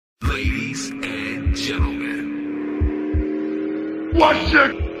Ladies and gentlemen, What you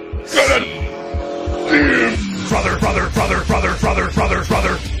gonna do? brother,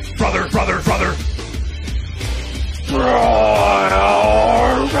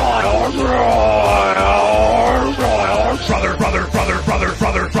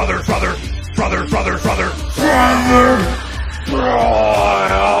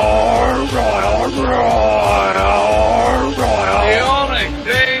 The only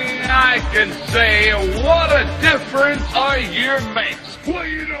thing I can say, what a difference a year makes. Well,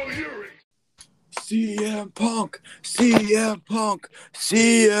 you know you're CM Punk, CM Punk,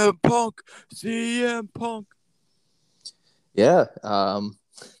 CM Punk, CM Punk. Yeah,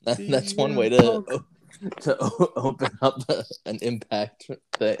 that's one way to open up an Impact.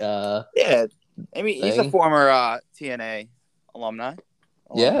 Yeah, I mean he's a thing. former TNA alumni.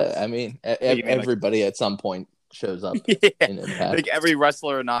 Yeah, I mean everybody at some point shows up in Impact. Like every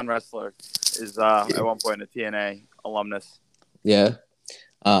wrestler or non-wrestler is at one point a TNA alumnus. Yeah,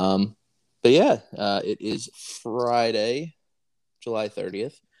 but yeah, it is Friday, July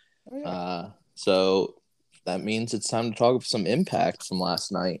 30th. Oh, yeah. So that means it's time to talk about some Impact from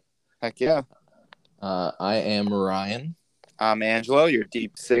last night. Heck yeah. I am Ryan. I'm Angelo, your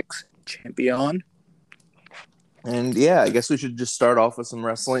Deep Six champion. And yeah, I guess we should just start off with some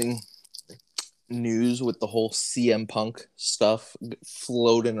wrestling news with the whole CM Punk stuff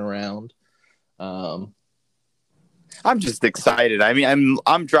floating around. I'm just excited. I mean,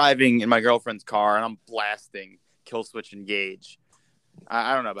 I'm driving in my girlfriend's car and I'm blasting Kill Switch Engage.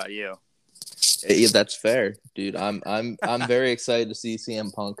 I don't know about you. Yeah, that's fair, dude. I'm very excited to see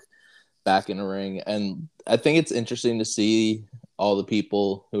CM Punk back in the ring, and I think it's interesting to see all the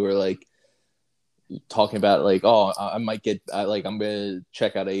people who are like talking about like, oh, I might get I'm gonna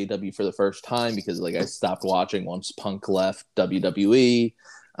check out AEW for the first time because like I stopped watching once Punk left WWE,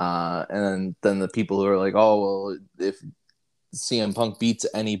 and then the people who are like, oh well, if CM Punk beats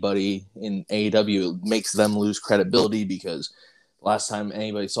anybody in AEW, it makes them lose credibility because last time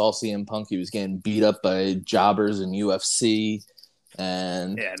anybody saw CM Punk, he was getting beat up by jobbers in UFC.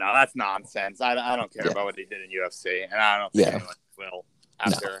 And yeah, no, that's nonsense. I don't care about what he did in UFC, and I don't think anyone will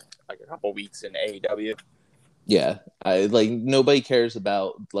after like a couple weeks in AEW. Yeah, nobody cares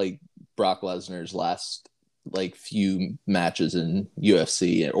about like Brock Lesnar's last like few matches in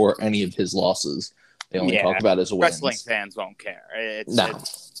UFC or any of his losses. They only talk about his wins. Wrestling fans won't care. It's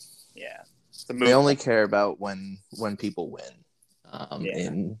they only care about when people win.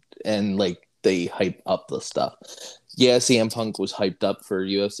 And like they hype up the stuff. Yeah, CM Punk was hyped up for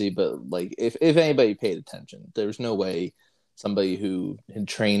UFC, but like if anybody paid attention, there's no way somebody who had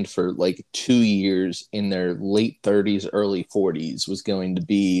trained for like 2 years in their late 30s, early 40s was going to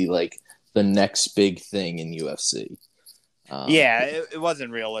be like the next big thing in UFC. It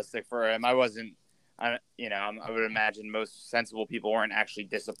wasn't realistic for him. I would imagine most sensible people weren't actually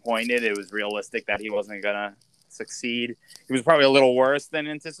disappointed. It was realistic that he wasn't gonna succeed. He was probably a little worse than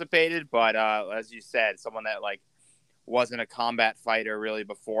anticipated, but as you said, someone that like wasn't a combat fighter really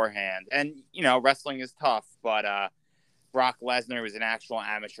beforehand. And wrestling is tough, but Brock Lesnar was an actual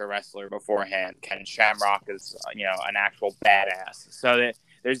amateur wrestler beforehand. Ken Shamrock is an actual badass. So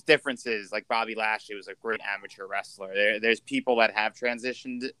there's differences. Like Bobby Lashley was a great amateur wrestler. There's people that have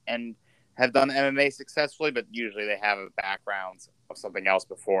transitioned and have done MMA successfully, but usually they have a background of something else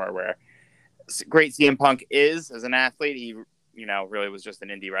before. Where great CM Punk is as an athlete, he really was just an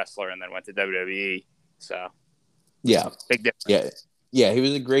indie wrestler and then went to WWE. So big difference. Yeah, he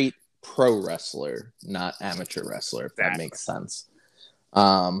was a great pro wrestler, not amateur wrestler. If that makes sense.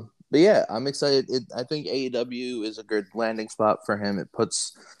 But yeah, I'm excited. I think AEW is a good landing spot for him.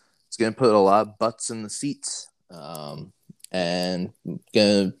 It's going to put a lot of butts in the seats, and going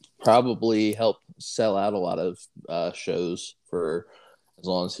to probably help sell out a lot of shows for as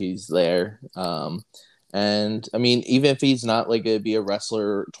long as he's there. And I mean, even if he's not like going to be a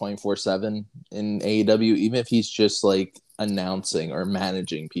wrestler 24/7 in AEW, even if he's just like announcing or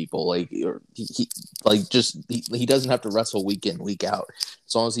managing people, like he doesn't have to wrestle week in, week out.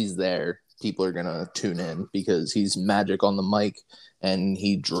 As long as he's there, people are gonna tune in because he's magic on the mic and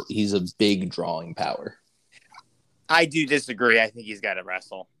he's a big drawing power. I do disagree. I think he's got to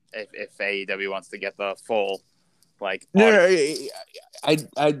wrestle if AEW wants to get the full like. No, I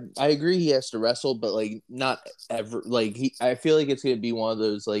agree. He has to wrestle, but like not ever. Like I feel like it's gonna be one of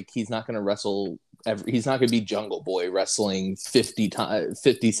those like he's not gonna wrestle. He's not gonna be Jungle Boy wrestling 50,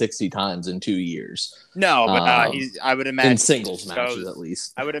 60 times in 2 years. No, but I would imagine in singles matches at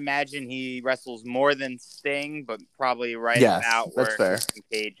least. I would imagine he wrestles more than Sting, but probably about that's where fair.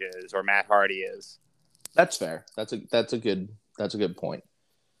 Cage is or Matt Hardy is. That's fair. That's a good point.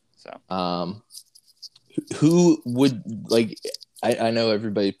 So, who would like? I know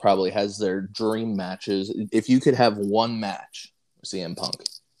everybody probably has their dream matches. If you could have one match with CM Punk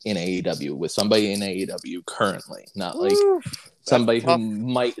in AEW with somebody in AEW currently, not like somebody who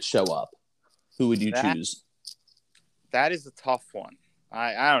might show up, who would you choose? That is a tough one.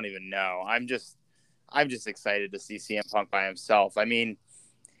 I don't even know. I'm just excited to see CM Punk by himself. I mean,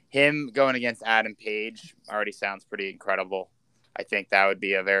 him going against Adam Page already sounds pretty incredible. I think that would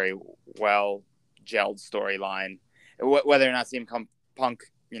be a very well gelled storyline. Whether or not CM Punk,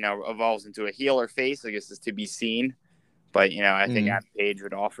 evolves into a heel or face, I guess is to be seen. But, I think Adam Page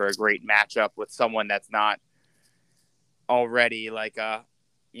would offer a great matchup with someone that's not already like a,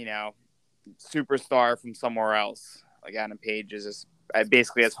 superstar from somewhere else. Like Adam Page is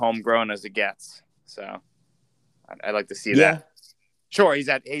basically as homegrown as it gets. So I'd like to see that. Sure, he's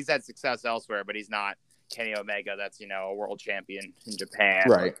had success elsewhere, but he's not Kenny Omega. That's, a world champion in Japan.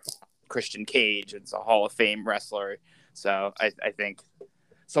 Right. Christian Cage. It's a Hall of Fame wrestler. So I think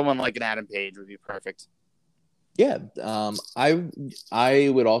someone like an Adam Page would be perfect. Yeah. I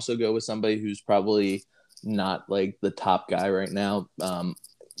would also go with somebody who's probably not like the top guy right now.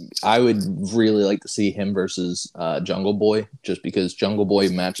 I would really like to see him versus Jungle Boy, just because Jungle Boy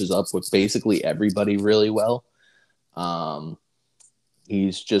matches up with basically everybody really well.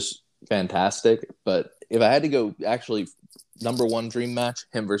 He's just fantastic. But if I had to go, actually, number one dream match,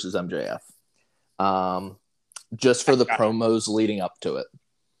 him versus MJF. Just for the promos leading up to it.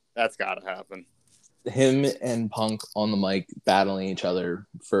 That's got to happen. Him and Punk on the mic battling each other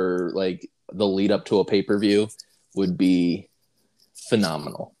for like the lead up to a pay-per-view would be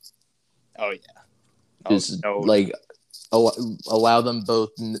phenomenal. Oh yeah. Just like allow them both.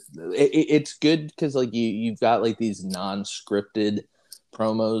 It's good because like you've got like these non-scripted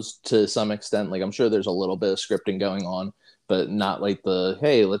promos to some extent. Like I'm sure there's a little bit of scripting going on, but not like the,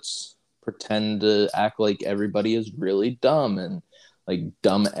 hey, let's pretend to act like everybody is really dumb and like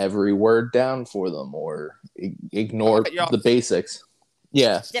dumb every word down for them or ignore the basics.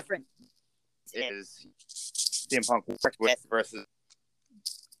 Yeah. Different is CM Punk worked with versus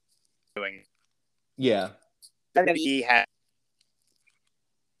doing. Yeah. WWE had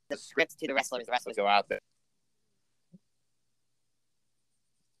the scripts to the wrestlers Go out there.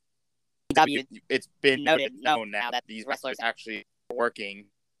 It's been known now that these wrestlers actually are working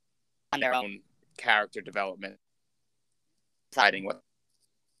on their own character development, deciding what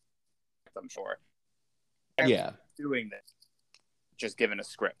I'm sure. Yeah. Doing this, just given a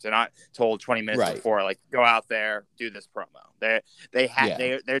script. They're not told 20 minutes before, like, go out there, do this promo.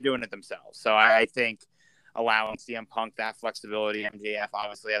 They're doing it themselves. So I think allowing CM Punk that flexibility, MJF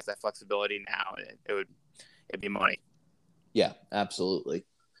obviously has that flexibility now. It'd be money. Yeah, absolutely.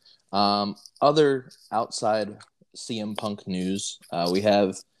 Other outside CM Punk news, we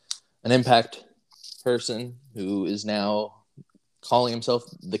have an Impact person who is now calling himself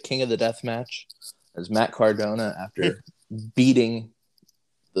the King of the Death Match, as Matt Cardona, after beating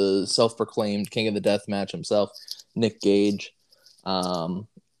the self-proclaimed King of the Death Match himself, Nick Gage,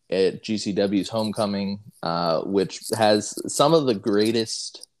 at GCW's Homecoming, which has some of the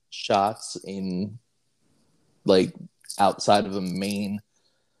greatest shots in like outside of a main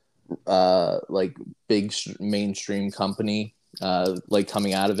like big mainstream company, like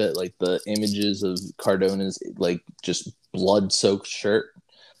coming out of it, like the images of Cardona's like just blood-soaked shirt,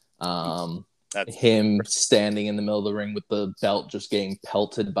 That's him standing in the middle of the ring with the belt just getting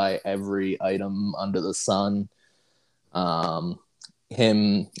pelted by every item under the sun,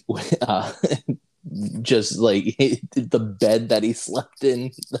 him just like the bed that he slept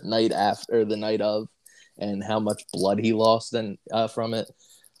in the night after, the night of, and how much blood he lost from it.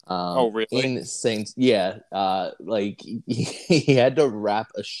 Oh, really? Insane. Yeah. Like he had to wrap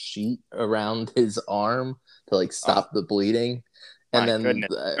a sheet around his arm to like stop the bleeding. And then,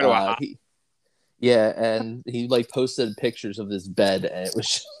 and he like posted pictures of this bed, and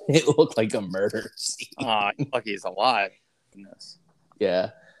it looked like a murder scene. Lucky he's alive. Goodness. Yeah.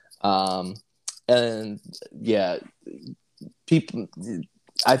 And yeah, people,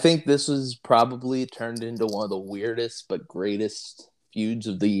 I think this was probably turned into one of the weirdest but greatest feuds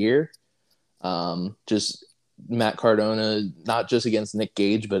of the year. Just Matt Cardona, not just against Nick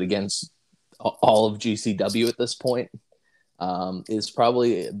Gage, but against all of GCW at this point, is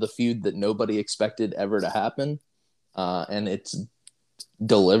probably the feud that nobody expected ever to happen. And it's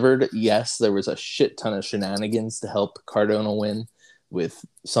delivered. Yes, there was a shit ton of shenanigans to help Cardona win, with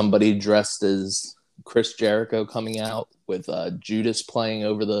somebody dressed as Chris Jericho coming out, with Judas playing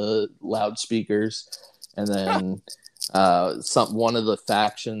over the loudspeakers, and then one of the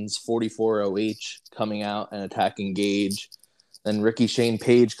factions, 44OH, coming out and attacking Gage. Then Ricky Shane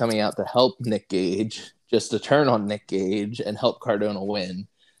Page coming out to help Nick Gage, just to turn on Nick Gage and help Cardona win.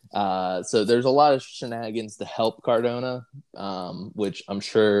 So there's a lot of shenanigans to help Cardona, which I'm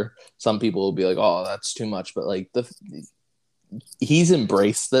sure some people will be like, "Oh, that's too much." But like he's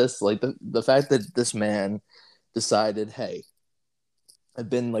embraced this. Like the fact that this man decided, "Hey, I've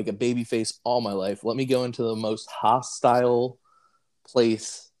been like a babyface all my life. Let me go into the most hostile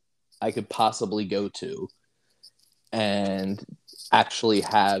place I could possibly go to and actually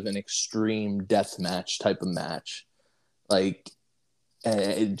have an extreme death match type of match." Like,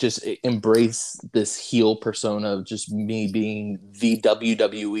 just embrace this heel persona of just me being the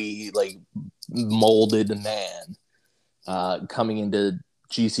WWE like molded man, coming into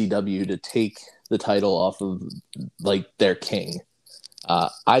GCW to take the title off of like their king.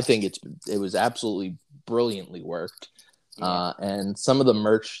 I think it was absolutely brilliantly worked. And some of the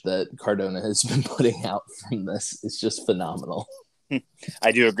merch that Cardona has been putting out from this is just phenomenal.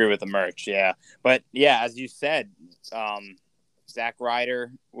 I do agree with the merch, yeah. But yeah, as you said, Zack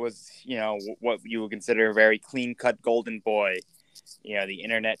Ryder was, what you would consider a very clean-cut golden boy. The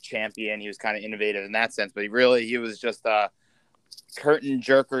internet champion. He was kind of innovative in that sense, but he was just a curtain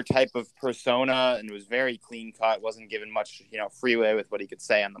jerker type of persona and was very clean-cut. Wasn't given much, freeway with what he could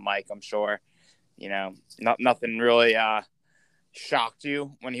say on the mic, I'm sure. Nothing really shocked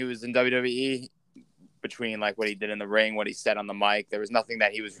you when he was in WWE between like what he did in the ring, what he said on the mic. There was nothing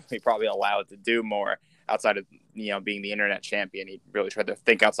that he was really probably allowed to do more outside of, being the internet champion. He really tried to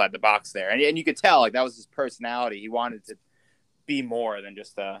think outside the box there. And you could tell like that was his personality. He wanted to be more than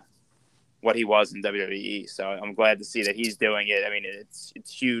just what he was in WWE. So I'm glad to see that he's doing it. I mean, it's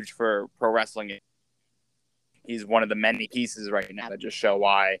huge for pro wrestling. He's one of the many pieces right now that just show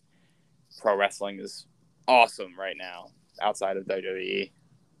why pro wrestling is awesome right now outside of WWE.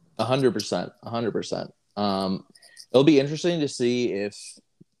 100%. It'll be interesting to see if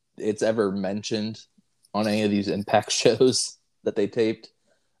it's ever mentioned on any of these Impact shows that they taped,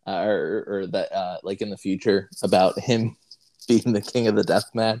 or that like in the future about him being the king of the death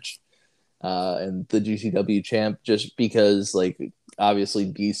match, and the GCW champ, just because like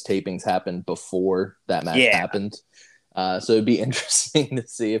obviously these tapings happened before that match happened. So it'd be interesting to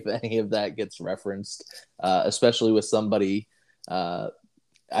see if any of that gets referenced, especially with somebody.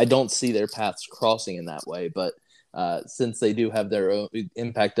 I don't see their paths crossing in that way, but since they do have their own,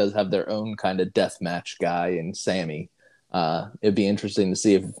 Impact does have their own kind of death match guy in Sammy. It'd be interesting to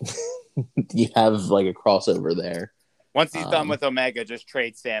see if you have like a crossover there. Once he's done with Omega, just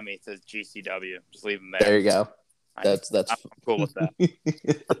trade Sammy to GCW. Just leave him there. There you go. I'm cool with that.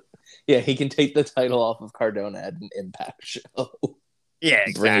 Yeah, he can take the title off of Cardona at an Impact show. Yeah,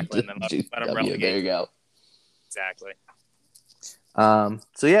 exactly. And then let him relegate. There you go. Exactly.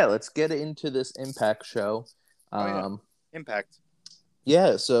 So yeah, let's get into this Impact show. Impact.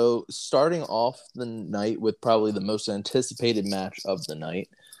 Yeah, so starting off the night with probably the most anticipated match of the night,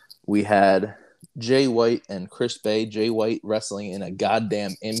 we had Jay White and Chris Bey. Jay White wrestling in a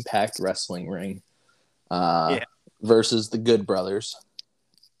goddamn Impact wrestling ring, versus the Good Brothers.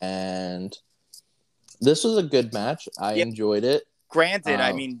 And this was a good match. I enjoyed it. Granted,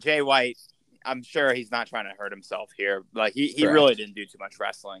 I mean, Jay White, I'm sure he's not trying to hurt himself here. Like, he really didn't do too much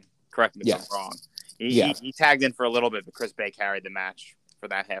wrestling. Correct me if I'm wrong. He tagged in for a little bit, but Chris Bey carried the match for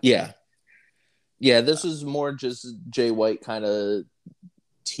that half. Yeah, this was more just Jay White kind of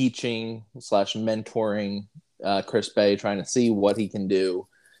teaching / mentoring Chris Bey, trying to see what he can do.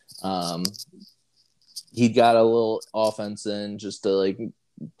 He got a little offense in just to like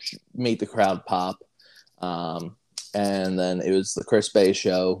make the crowd pop. And then it was the Chris Bey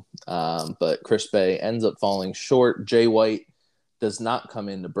show, but Chris Bey ends up falling short. Jay White does not come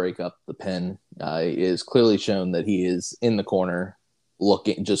in to break up the pin. It is clearly shown that he is in the corner,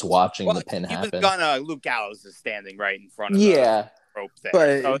 just watching the pin happen. Luke Gallows is standing right in front of the rope there.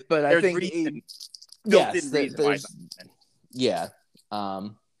 But I think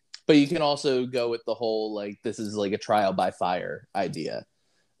but you can also go with the whole like this is like a trial by fire idea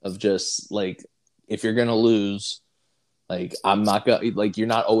of just like if you're gonna lose. Like I'm not gonna like you're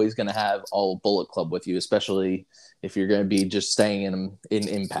not always gonna have all Bullet Club with you, especially if you're gonna be just staying in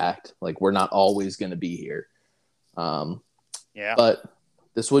Impact. Like we're not always gonna be here. But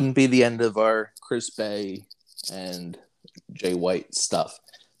this wouldn't be the end of our Chris Bey and Jay White stuff.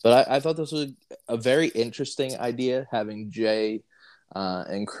 But I thought this was a very interesting idea, having Jay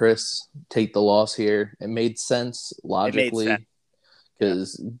and Chris take the loss here. It made sense logically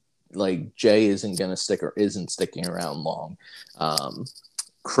because. Like Jay isn't sticking around long.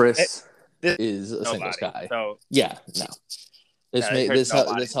 Chris is a singles guy. So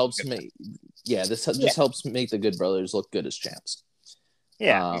this helps me. Yeah, this just helps make the Good Brothers look good as champs.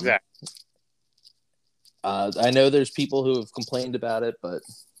 Yeah, exactly. I know there's people who have complained about it, but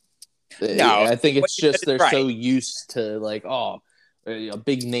No, I think it's just they're right. so used to like, oh, a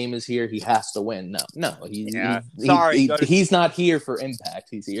big name is here, he has to win. No, he's not here for Impact.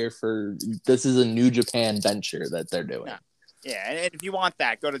 He's here for this is a New Japan venture that they're doing. No. Yeah, and if you want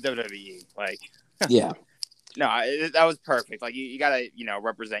that, go to WWE. Like, yeah. No, that was perfect. Like you gotta,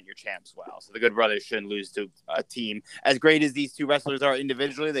 represent your champs well. So the Good Brothers shouldn't lose to a team as great as these two wrestlers are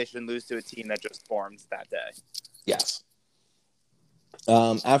individually. They shouldn't lose to a team that just formed that day. Yes.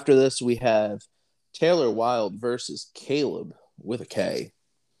 After this, we have Taylor Wilde versus Caleb with a K.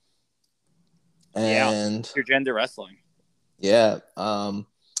 And your gender wrestling. Yeah.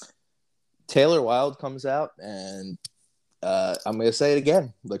 Taylor Wilde comes out and. I'm going to say it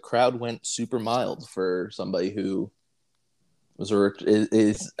again. The crowd went super mild for somebody who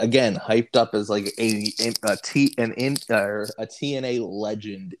is again hyped up as like a TNA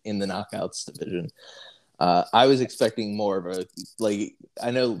legend in the Knockouts division. I was expecting more of a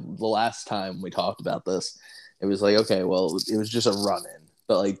I know the last time we talked about this, it was like, okay, well, it was just a run-in.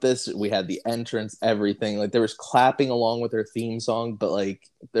 But like this, we had the entrance, everything. Like there was clapping along with her theme song, but like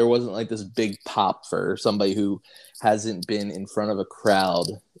there wasn't like this big pop for somebody who hasn't been in front of a crowd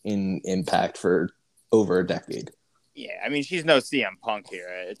in Impact for over a decade. Yeah, I mean she's no CM Punk here.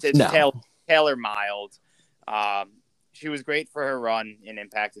 It's no. Taylor Mild. She was great for her run in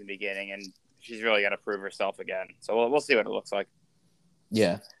Impact in the beginning, and she's really got to prove herself again. So we'll see what it looks like.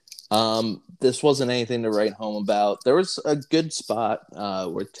 Yeah. This wasn't anything to write home about. There was a good spot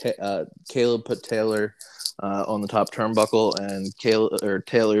where Caleb put Taylor on the top turnbuckle, and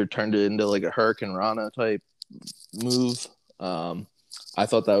Taylor turned it into like a Hurricane Rana type move. I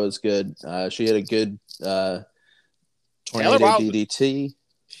thought that was good. She had a good tornado DDT.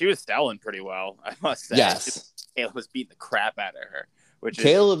 She was selling pretty well, I must say. Yes. Caleb was beating the crap out of her.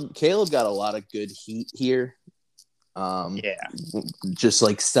 Caleb got a lot of good heat here. Just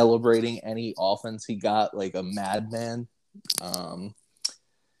like celebrating any offense he got like a madman.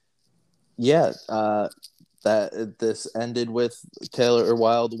 That this ended with Taylor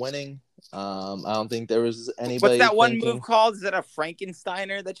Wilde winning. I don't think there was anybody. What's that one move called? Is it a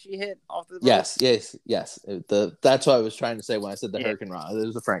Frankensteiner that she hit off the? Yes. That's what I was trying to say when I said the Hurricane Rana. It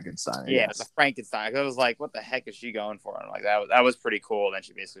was a Frankensteiner. Yeah, it's a Frankenstein. I was like, what the heck is she going for? And like that was pretty cool. And then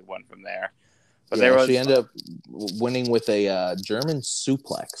she basically won from there. But she ended up winning with a German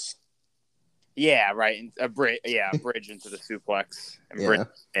suplex. Yeah, right. A bridge into the suplex.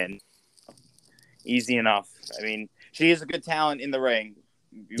 And easy enough. I mean, she is a good talent in the ring.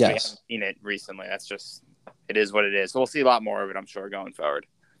 We haven't seen it recently. That's just, it is what it is. So we'll see a lot more of it, I'm sure, going forward.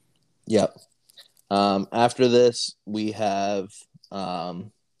 Yep. After this, we have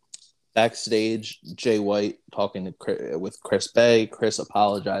backstage, Jay White talking with SwitchBey. Chris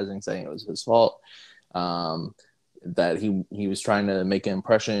apologizing, saying it was his fault. That he was trying to make an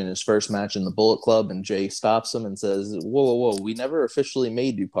impression in his first match in the Bullet Club, and Jay stops him and says, whoa, we never officially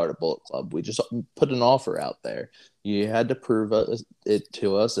made you part of Bullet Club. We just put an offer out there. You had to prove it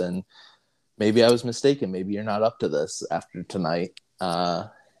to us, and maybe I was mistaken. Maybe you're not up to this after tonight. And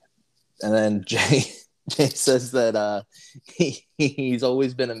then Jay says that he's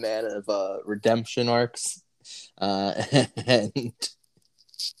always been a man of redemption arcs, and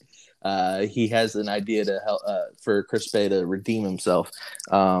he has an idea to help for SwitchBey to redeem himself,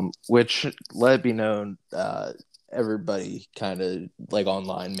 which, let it be known, everybody kind of like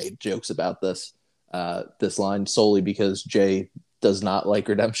online made jokes about this line solely because Jay does not like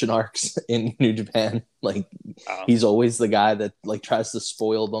redemption arcs in New Japan. Like he's always the guy that like tries to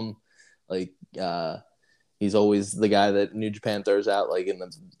spoil them. Like he's always the guy that New Japan throws out like in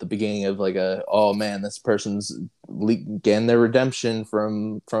the beginning of like oh man, this person's getting their redemption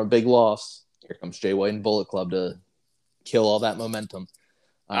from a big loss. Here comes Jay White and Bullet Club to kill all that momentum.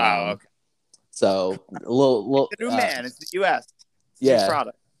 Okay. So a little it's the new man. It's the U.S. It's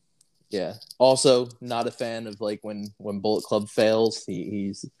product. Yeah. Also, not a fan of like when Bullet Club fails.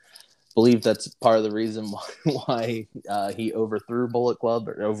 He's believed that's part of the reason why he overthrew Bullet Club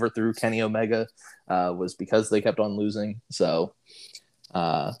or overthrew Kenny Omega was because they kept on losing. So,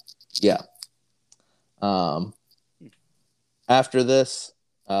 yeah. After this,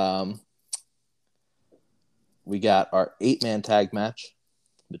 we got our 8-man tag match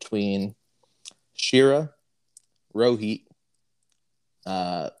between Shira, Rohit,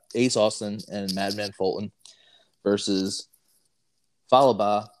 Ace Austin, and Madman Fulton versus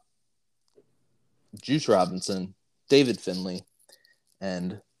Falaba, Juice Robinson, David Finlay,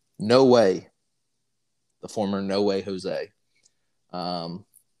 and No Way, the former No Way Jose.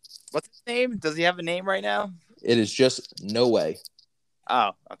 What's his name? Does he have a name right now? It is just No Way.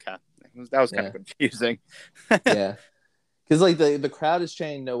 Oh, okay. That was kind of Yeah. confusing. Yeah. Because like the crowd is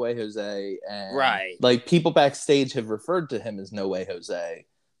chanting No Way Jose, and Right. like people backstage have referred to him as No Way Jose,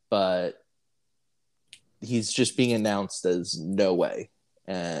 but he's just being announced as No Way.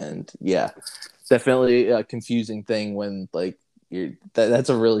 And yeah, definitely a confusing thing when like that's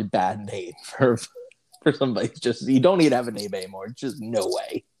a really bad name for somebody. Just you don't need to have a name anymore. It's just No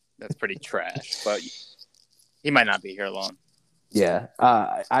Way. That's pretty trash, but he might not be here long. Yeah,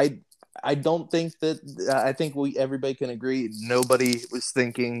 I don't think that. I think everybody can agree. Nobody was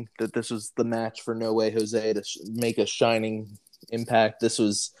thinking that this was the match for No Way Jose to make a shining impact. This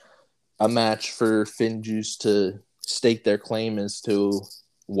was a match for Finjuice to stake their claim as to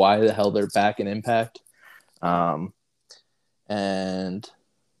why the hell they're back in Impact. And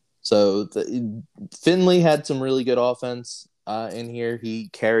so Finley had some really good offense in here. He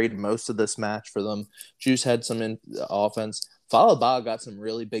carried most of this match for them. Juice had some offense. Falaba got some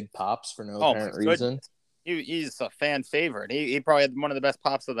really big pops for no apparent reason. He's a fan favorite. He probably had one of the best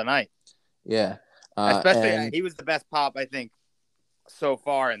pops of the night. Yeah. Especially, he was the best pop, I think, so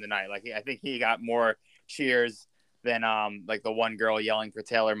far in the night. Like, I think he got more cheers than like the one girl yelling for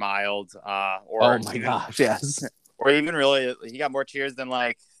Taylor Mild. Oh my gosh, yes. Or even really, he got more cheers than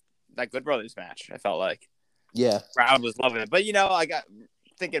like that Good Brothers match. I felt like, yeah, crowd was loving it. But I got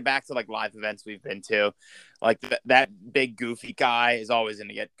thinking back to like live events we've been to, like that big goofy guy is always going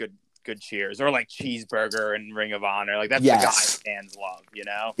to get good cheers, or like Cheeseburger and Ring of Honor. Like that's the guy fans love.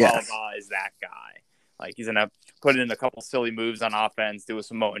 Yes. Falaba is that guy. Like he's gonna put in a couple silly moves on offense, do a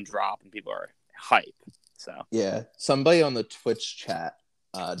Samoan drop, and people are hype. So yeah, somebody on the Twitch chat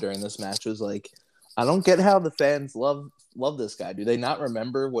during this match was like, I don't get how the fans love this guy. Do they not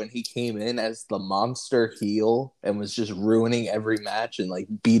remember when he came in as the monster heel and was just ruining every match and like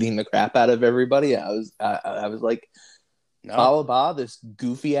beating the crap out of everybody? I was like, no. Falaba, this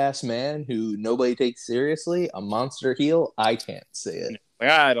goofy ass man who nobody takes seriously, a monster heel. I can't see it.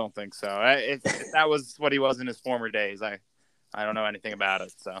 I don't think so. If that was what he was in his former days, I don't know anything about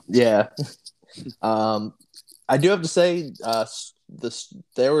it. So yeah, I do have to say,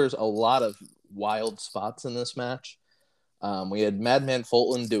 there was a lot of wild spots in this match. We had Madman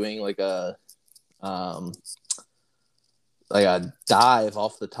Fulton doing like a dive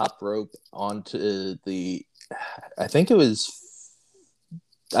off the top rope onto the, I think it was,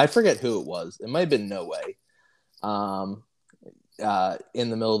 I forget who it was. It might have been No Way. In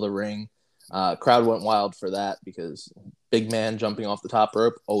the middle of the ring, crowd went wild for that because big man jumping off the top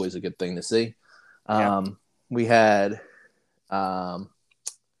rope, always a good thing to see. We had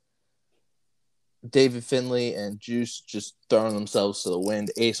David Finley and Juice just throwing themselves to the wind.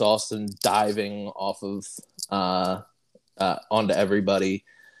 Ace Austin diving off of onto everybody.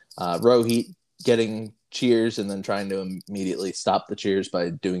 Rohit getting cheers and then trying to immediately stop the cheers by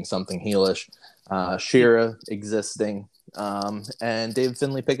doing something heelish. Shira existing. And David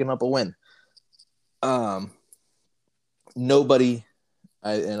Finley picking up a win. Nobody,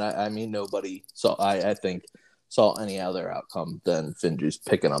 I mean nobody, I think saw any other outcome than Finjuice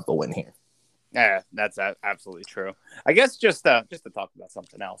picking up a win here. Yeah, that's absolutely true. I guess just to talk about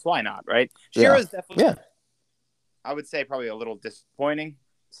something else. Why not, right? Shira's definitely, I would say, probably a little disappointing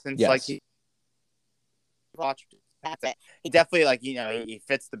since like he definitely like he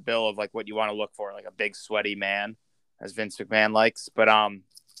fits the bill of like what you want to look for, like a big sweaty man, as Vince McMahon likes, but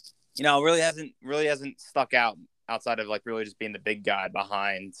really hasn't stuck out outside of like really just being the big guy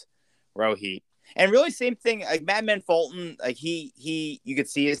behind Rohit. And really same thing, like Madman Fulton, like he you could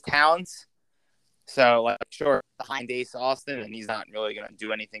see his talents. So like sure behind Ace Austin, and he's not really gonna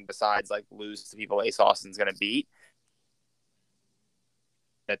do anything besides like lose to people Ace Austin's gonna beat.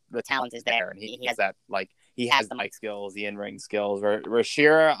 That the talent is there, and he has that, like he has the mic skills, the in-ring skills. Where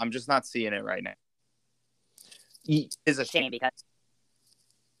Shira, I'm just not seeing it right now. It's a shame because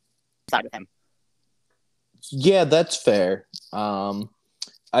side with him. Yeah, that's fair.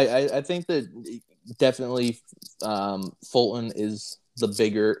 I think that definitely Fulton is the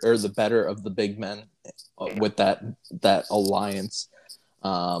bigger or the better of the big men with that alliance.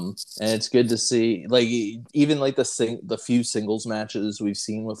 And it's good to see, like, even like the few singles matches we've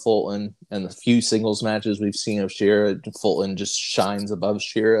seen with Fulton and the few singles matches we've seen of Shira, Fulton just shines above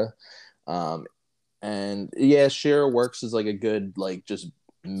Shira. And yeah, Shira works as like a good, like, just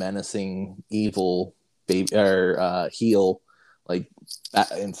menacing evil baby or heel, like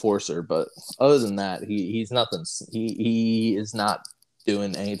enforcer. But other than that, he's nothing. He is not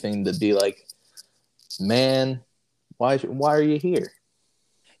doing anything to be like, man, why are you here?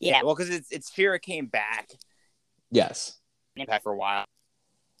 Yeah, well, because it's Shira came back. Yes, Back for a while.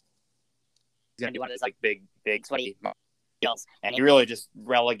 gonna do one of those like big sweaty deals, and he really just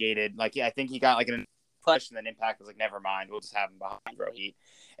relegated. Like, I think he got like an push, and then Impact was like, never mind, we'll just have him behind Bro Heat.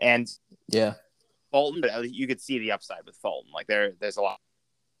 And Yeah. Fulton, but you could see the upside with Fulton. Like, there's a lot.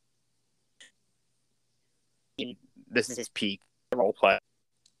 This is his peak role play.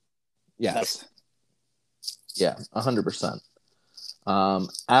 Yes. Yeah, 100%.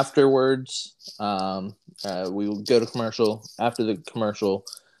 Afterwards, we will go to commercial. After the commercial,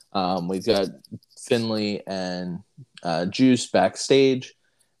 we've got Finley and Juice backstage,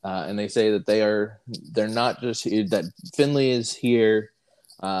 and they say that they're not just here, that Finley is here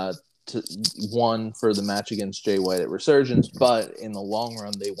for the match against Jay White at Resurgence, but in the long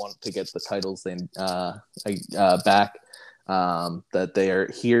run, they want to get the titles back. That they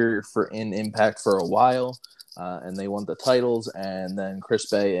are here in Impact for a while. And they want the titles, and then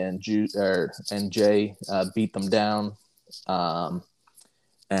SwitchBey and Jay beat them down,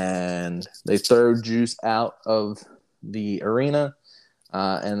 and they throw Juice out of the arena,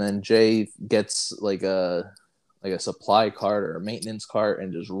 and then Jay gets like a supply cart or a maintenance cart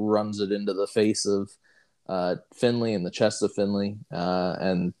and just runs it into the face of Finley and the chest of Finley,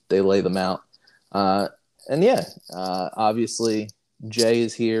 and they lay them out, and obviously. Jay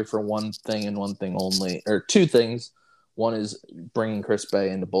is here for one thing and one thing only, or two things. One is bringing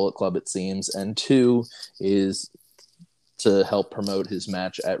SwitchBey into Bullet Club, it seems, and two is to help promote his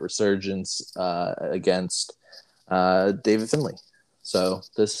match at Resurgence against David Finley. So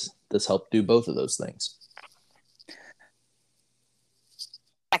this helped do both of those things.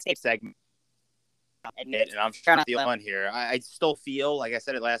 Backstage segment. And I'm trying to feel on here. I still feel, like I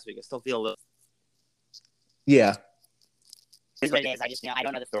said it last week, I still feel a little. Yeah. Is what it is. I just, I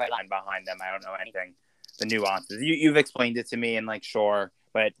don't know the storyline behind them. I don't know anything, the nuances. You've explained it to me, and like, sure,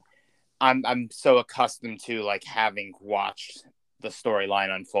 but I'm so accustomed to like having watched the storyline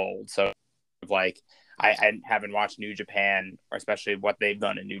unfold. So like, I haven't watched New Japan, or especially what they've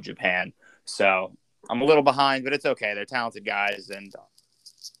done in New Japan. So I'm a little behind, but it's okay. They're talented guys, and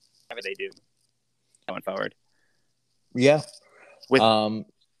whatever they do going forward. Yeah. With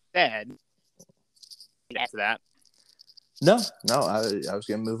said, after that. No, I was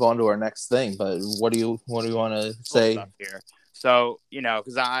going to move on to our next thing, but what do you want to say here? So,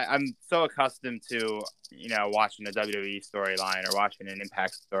 because I'm so accustomed to, watching a WWE storyline or watching an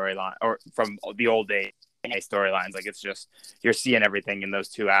Impact storyline, or from the old days storylines. Like, it's just, you're seeing everything in those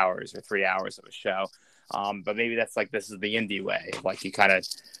 2 hours or 3 hours of a show. But maybe that's like, this is the indie way. Like, you kind of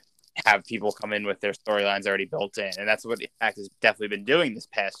have people come in with their storylines already built in. And that's what Impact has definitely been doing this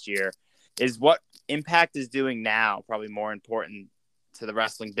past year. Is what Impact is doing now probably more important to the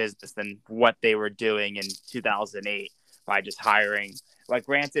wrestling business than what they were doing in 2008 by just hiring. Like,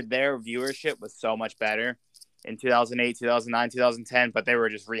 granted, their viewership was so much better in 2008, 2009, 2010, but they were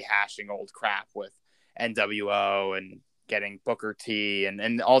just rehashing old crap with NWO and getting Booker T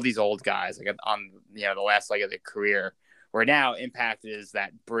and all these old guys like on the last leg of their career, where now Impact is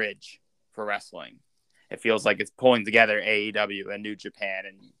that bridge for wrestling. It feels like it's pulling together AEW and New Japan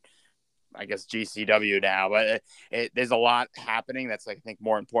and I guess GCW now, but there's a lot happening that's, I think,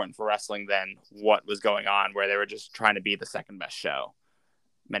 more important for wrestling than what was going on, where they were just trying to be the second best show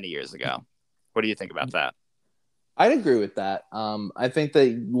many years ago. What do you think about that? I'd agree with that. I think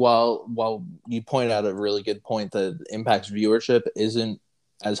that while you pointed out a really good point that Impact's viewership isn't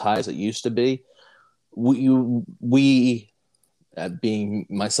as high as it used to be, we being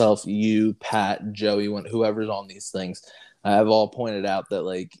myself, you, Pat, Joey, whoever's on these things, have all pointed out that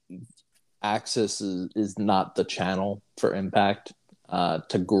like Access is not the channel for Impact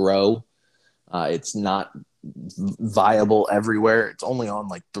to grow. It's not viable everywhere. It's only on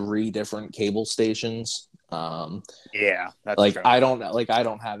like 3 different cable stations. That's like true. I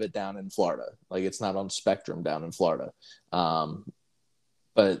don't have it down in Florida. Like, it's not on Spectrum down in Florida.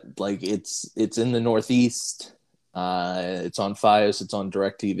 But like it's in the Northeast. It's on Fios. It's on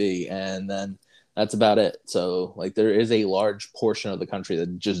DirecTV, and then that's about it. So like there is a large portion of the country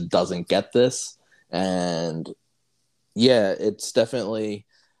that just doesn't get this. And yeah, it's definitely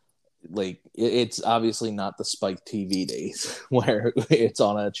like, it's obviously not the Spike TV days where it's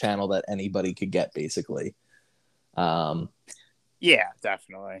on a channel that anybody could get basically. Yeah,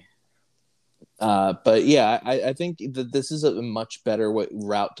 definitely. But yeah, I think that this is a much better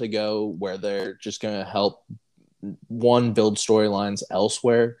route to go, where they're just going to help build storylines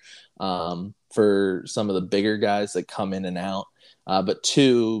elsewhere. For some of the bigger guys that come in and out, but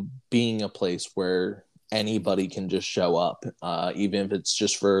 2, being a place where anybody can just show up, even if it's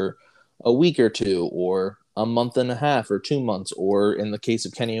just for a week or 2 or a month and a half or 2 months, or in the case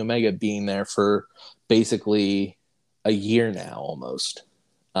of Kenny Omega being there for basically a year now almost.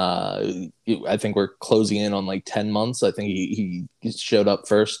 I think we're closing in on like 10 months. I think he showed up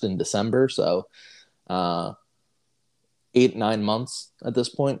first in December, so 8-9 months at this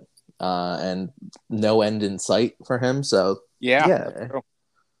point, and no end in sight for him. So Yeah. yeah.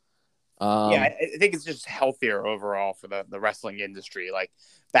 I think it's just healthier overall for the wrestling industry. Like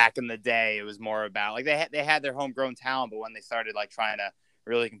back in the day, it was more about like they had their homegrown talent, but when they started like trying to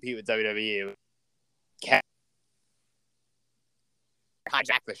really compete with WWE,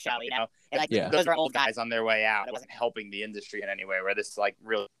 Hijack the show, you know. And, like, yeah, those are old guys on their way out. It wasn't helping the industry in any way. Where this is like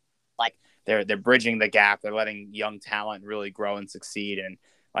really like they're bridging the gap. They're letting young talent really grow and succeed. And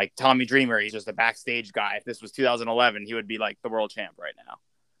like Tommy Dreamer, he's just a backstage guy. If this was 2011, he would be like the world champ right now.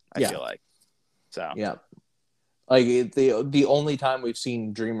 I feel like. So yeah, like the only time we've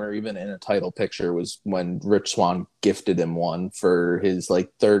seen Dreamer even in a title picture was when Rich Swann gifted him one for his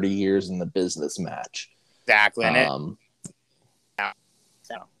like 30 years in the business match. Exactly.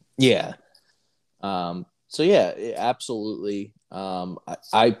 Yeah. So yeah, absolutely.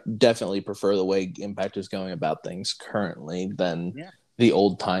 I definitely prefer the way Impact is going about things currently than the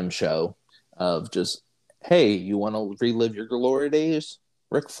old time show of just, hey, you want to relive your glory days,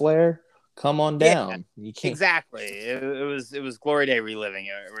 Ric Flair? Come on down. You can't. Exactly. It was Glory Day reliving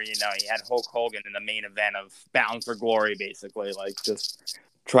it, where you had Hulk Hogan in the main event of Bound for Glory, basically, like just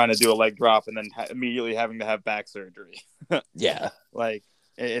trying to do a leg drop and then immediately having to have back surgery. Yeah, like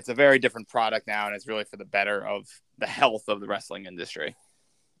it's a very different product now, and it's really for the better of the health of the wrestling industry.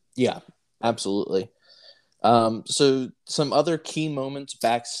 Yeah, absolutely. So some other key moments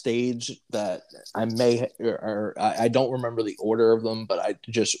backstage that I I don't remember the order of them, but I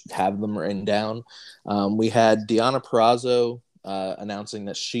just have them written down. We had Deonna Purrazzo announcing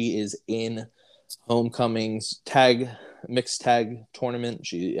that she is in Homecoming's mixed tag tournament.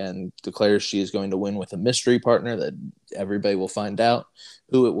 She declares she is going to win with a mystery partner that everybody will find out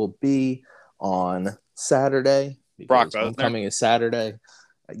who it will be on Saturday. Brock Lesnar. Homecoming is Saturday.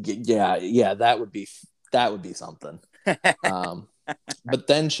 Yeah, that would be something. But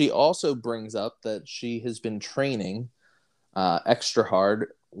then she also brings up that she has been training extra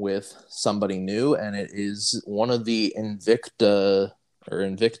hard with somebody new, and it is one of the Invictus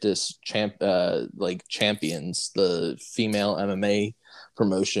champions, the female MMA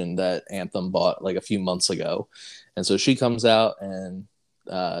promotion that Anthem bought like a few months ago. And so she comes out and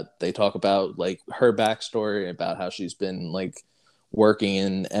they talk about like her backstory, about how she's been like working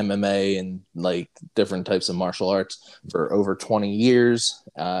in MMA and like different types of martial arts for over 20 years.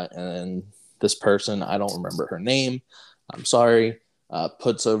 And this person, I don't remember her name, I'm sorry,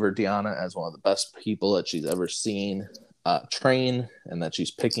 puts over Deonna as one of the best people that she's ever seen train, and that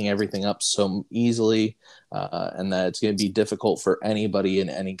she's picking everything up so easily, and that it's going to be difficult for anybody in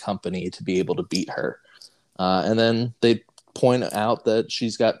any company to be able to beat her. And then they point out that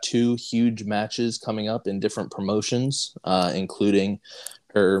she's got 2 huge matches coming up in different promotions, including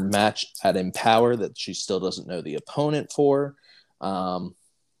her match at Empower that she still doesn't know the opponent for the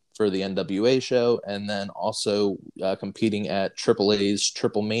NWA show, and then also competing at AAA's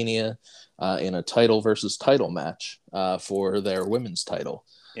Triple Mania in a title versus title match for their women's title.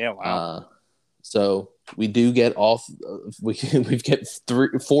 Yeah, wow. So we do get we've get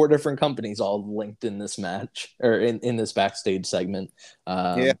 4 different companies all linked in this match, or in this backstage segment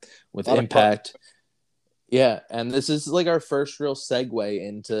with Impact. Yeah, and this is like our first real segue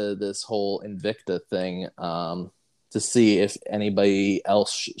into this whole Invicta thing, to see if anybody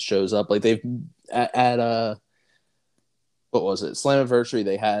else shows up. Like they've at what was it, Slammiversary,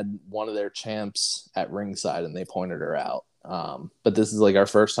 they had one of their champs at ringside and they pointed her out. But this is like our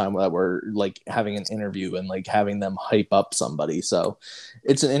first time that we're like having an interview and like having them hype up somebody. So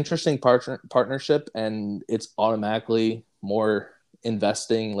it's an interesting partnership, and it's automatically more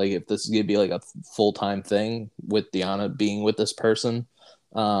investing. Like if this is gonna be like a full-time thing with Deonna being with this person,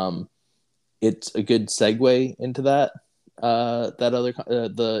 it's a good segue into that other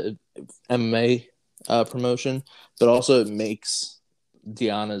the MMA promotion, but also it makes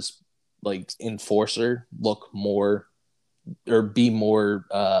Deonna's like enforcer look more, or be more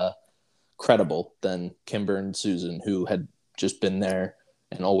credible than Kimber and Susan, who had just been there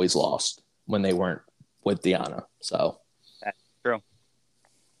and always lost when they weren't with Deonna. So that's true.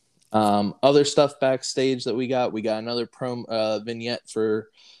 Other stuff backstage that we got another vignette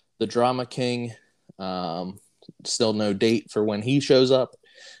for the Drama King. Still no date for when he shows up.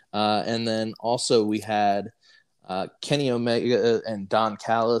 And then also we had Kenny Omega and Don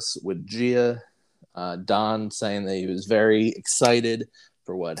Callis with Gia. Don saying that he was very excited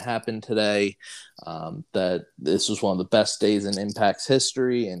for what happened today, that this was one of the best days in Impact's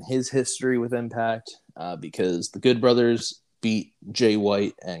history and his history with Impact, because the Good Brothers beat Jay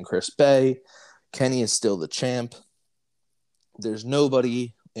White and Chris Bay. Kenny is still the champ. There's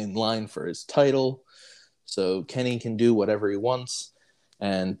nobody in line for his title, so Kenny can do whatever he wants.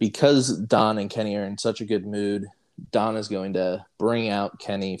 And because Don and Kenny are in such a good mood, Don is going to bring out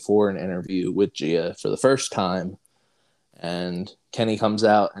Kenny for an interview with Gia for the first time. And Kenny comes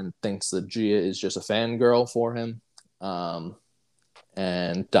out and thinks that Gia is just a fangirl for him.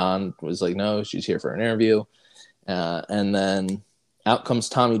 And Don was like, no, she's here for an interview. And then out comes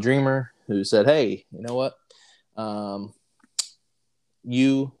Tommy Dreamer, who said, hey, you know what?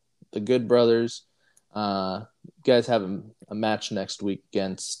 You, the Good Brothers, you guys have a match next week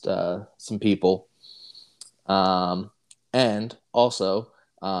against some people. And also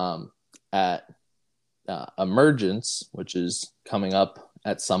at Emergence, which is coming up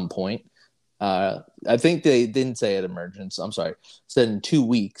at some point. I think they didn't say at Emergence. I'm sorry. Said in 2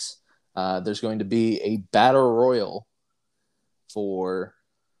 weeks, there's going to be a battle royal for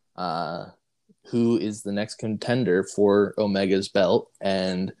who is the next contender for Omega's belt.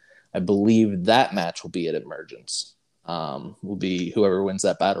 And I believe that match will be at Emergence. Will be whoever wins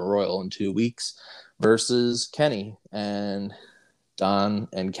that battle royal in 2 weeks versus Kenny. And Don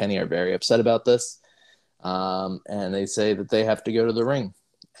and Kenny are very upset about this. And they say that they have to go to the ring.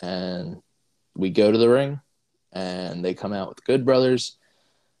 And we go to the ring, and they come out with the Good Brothers,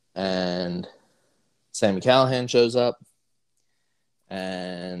 and Sami Callihan shows up,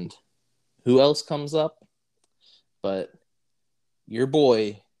 and who else comes up but your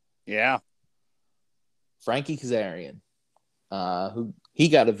boy, Frankie Kazarian, who he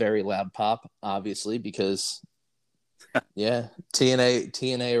got a very loud pop, obviously, because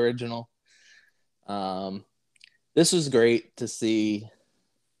TNA original. This was great to see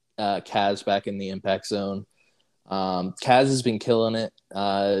Kaz back in the Impact Zone. Kaz has been killing it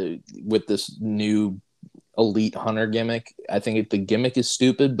with this new Elite Hunter gimmick. I think the gimmick is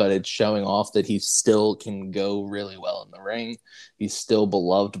stupid, but it's showing off that he still can go really well in the ring. He's still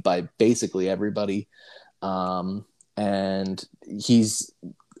beloved by basically everybody. And he's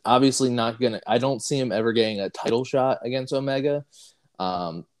obviously not going to... I don't see him ever getting a title shot against Omega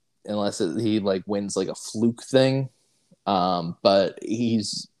unless he wins a fluke thing. But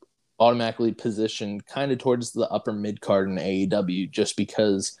he's automatically positioned kind of towards the upper mid card in AEW just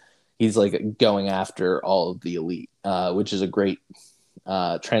because he's going after all of the elite, which is a great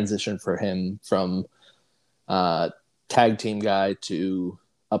transition for him from tag team guy to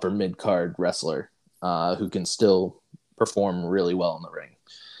upper mid card wrestler who can still perform really well in the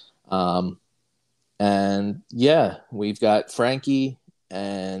ring. And we've got Frankie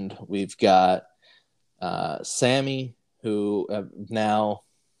and we've got Sammy, who have now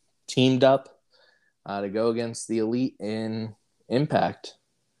teamed up to go against the Elite in Impact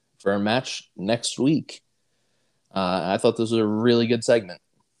for a match next week. I thought this was a really good segment.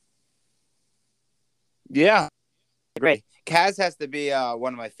 Yeah, great. Kaz has to be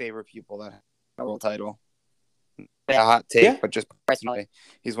one of my favorite people that has a world title. A hot take, but just personally,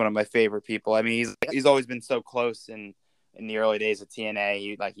 he's one of my favorite people. I mean, he's always been so close in the early days of TNA.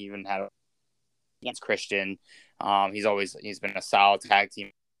 He even had against Christian. He's been a solid tag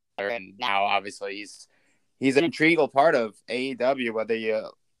team player, and now obviously he's an integral part of AEW, whether you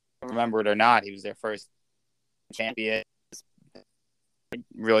remember it or not. He was their first champion,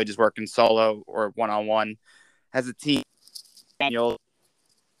 really just working solo or one-on-one as a team. And you'll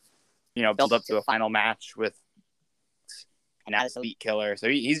build up to a final match with an elite killer. So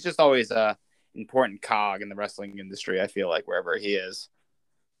he's just always a important cog in the wrestling industry, I feel like, wherever he is.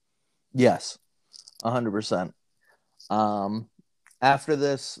 Yes, 100%. After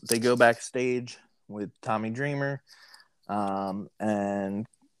this, they go backstage with Tommy Dreamer, and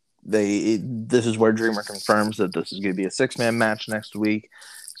this is where Dreamer confirms that this is going to be a 6-man match next week.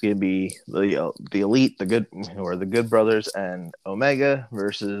 It's going to be the Elite, who are the Good Brothers, and Omega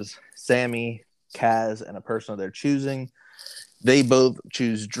versus Sammy, Kaz, and a person of their choosing. They both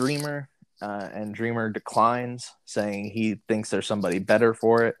choose Dreamer, and Dreamer declines, saying he thinks there's somebody better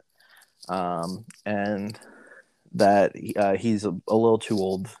for it. And that he's a little too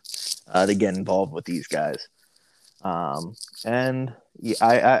old to get involved with these guys. And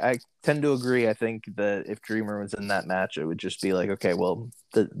I tend to agree. I think that if Dreamer was in that match, it would just be okay, well,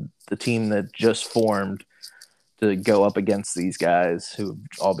 the team that just formed to go up against these guys who've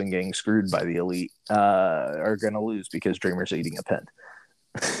all been getting screwed by the Elite are going to lose because Dreamer's eating a pin.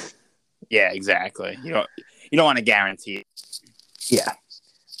 Yeah, exactly. You don't want to guarantee it. Yeah.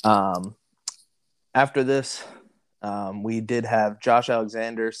 After this, we did have Josh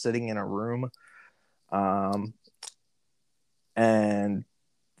Alexander sitting in a room and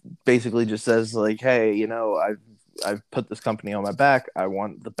basically just says hey, I've put this company on my back. I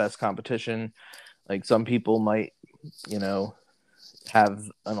want the best competition. Like some people might, have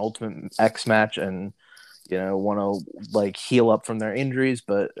an Ultimate X match and want to like heal up from their injuries,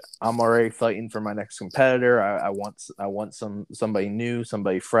 but I'm already fighting for my next competitor. I want somebody new,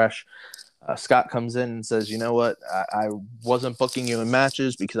 somebody fresh. Scott comes in and says, you know what, I wasn't booking you in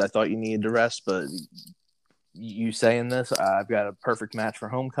matches because I thought you needed to rest, but you saying this, I've got a perfect match for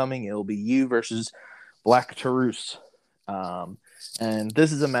Homecoming. It'll be you versus Black Taurus. And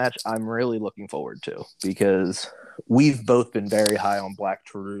this is a match I'm really looking forward to because we've both been very high on Black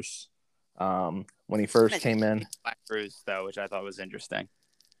Taurus when he first came in. Black Taurus, though, which I thought was interesting.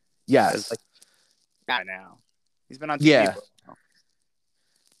 Yes. Right now. He's been on TV. Yeah.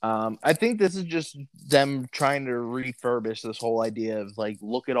 I think this is just them trying to refurbish this whole idea of like,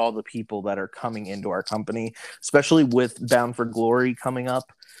 look at all the people that are coming into our company, especially with Bound for Glory coming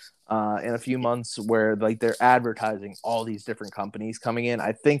up in a few months, where like they're advertising all these different companies coming in.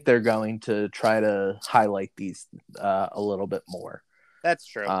 I think they're going to try to highlight these a little bit more. That's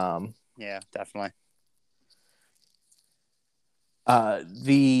true. Yeah, definitely.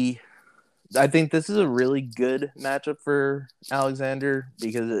 I think this is a really good matchup for Alexander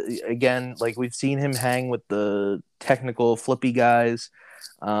because, again, like we've seen him hang with the technical flippy guys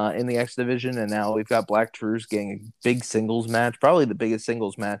in the X division, and now we've got Black Taurus getting a big singles match, probably the biggest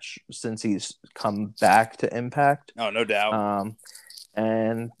singles match since he's come back to Impact. Oh, no doubt.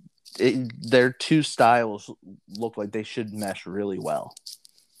 And their two styles look like they should mesh really well.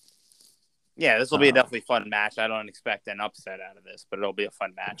 Yeah, this will be a definitely fun match. I don't expect an upset out of this, but it'll be a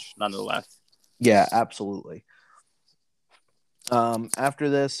fun match nonetheless. Yeah, absolutely. After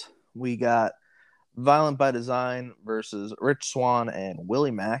this, we got Violent by Design versus Rich Swann and Willie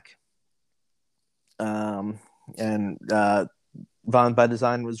Mack. And Violent by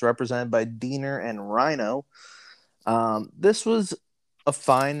Design was represented by Diener and Rhino. This was a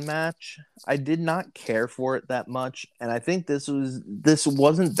fine match. I did not care for it that much, and I think this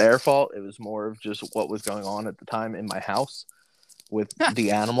wasn't their fault. It was more of just what was going on at the time in my house with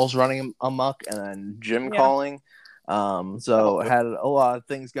the animals running amok and then Jim calling. So I had a lot of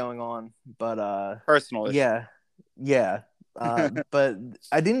things going on, but personal issue. Yeah. But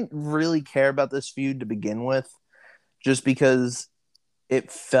I didn't really care about this feud to begin with, just because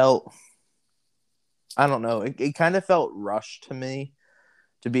it felt, I don't know, it kind of felt rushed to me.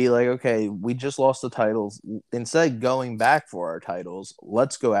 To be like, okay, we just lost the titles. Instead of going back for our titles,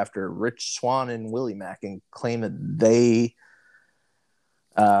 let's go after Rich Swann and Willie Mack and claim that they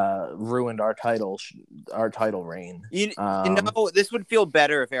ruined our title reign. This would feel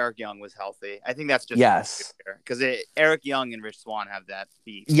better if Eric Young was healthy. I think that's just because Eric Young and Rich Swann have that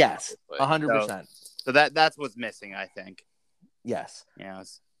beef. Yes, 100%. So that's what's missing, I think. Yes. Yeah.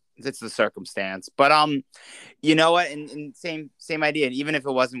 It's the circumstance, but you know what? And same idea. And even if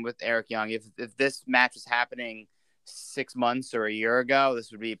it wasn't with Eric Young, if this match was happening 6 months or a year ago,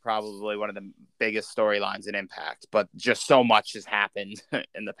 this would be probably one of the biggest storylines in Impact. But just so much has happened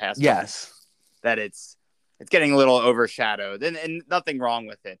in the past. Yes, that it's getting a little overshadowed, and nothing wrong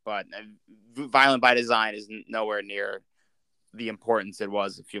with it. But Violent by Design is nowhere near the importance it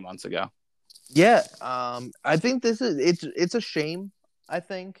was a few months ago. Yeah, I think it's a shame. I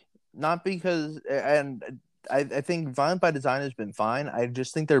think not because, and I think Violent by Design has been fine. I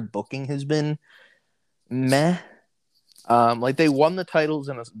just think their booking has been meh. Like they won the titles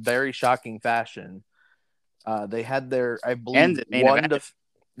in a very shocking fashion. They had their, I believe,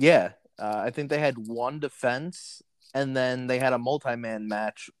 I think they had one defense, and then they had a multi-man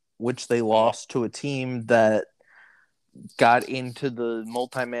match, which they lost to a team that got into the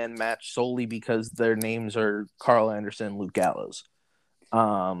multi-man match solely because their names are Carl Anderson and Luke Gallows.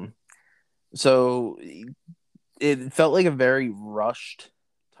 So it felt like a very rushed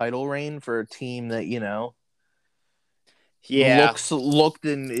title reign for a team that, looked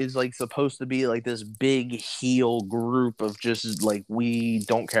and is like supposed to be like this big heel group of just like, we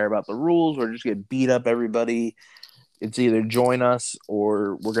don't care about the rules, we're just gonna beat up everybody. It's either join us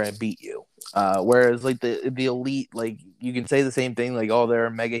or we're gonna beat you. Whereas like the Elite, like you can say the same thing, like, oh, they're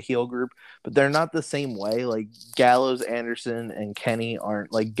a mega heel group, but they're not the same way. Like Gallows, Anderson, and Kenny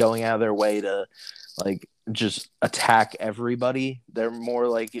aren't like going out of their way to like just attack everybody. They're more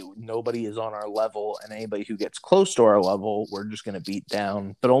like nobody is on our level, and anybody who gets close to our level, we're just gonna beat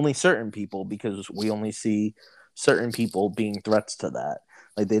down. But only certain people, because we only see certain people being threats to that.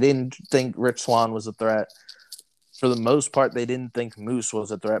 Like they didn't think Rich Swann was a threat. For the most part, they didn't think Moose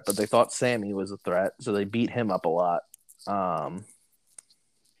was a threat, but they thought Sammy was a threat, so they beat him up a lot.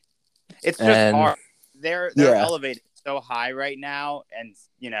 It's just hard. They're elevated so high right now, and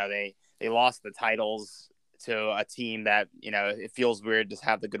they lost the titles to a team that, it feels weird to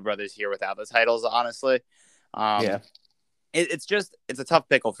have the Good Brothers here without the titles, honestly. Yeah. It's a tough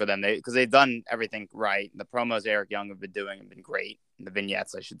pickle for them because they've done everything right. The promos Eric Young have been doing have been great. The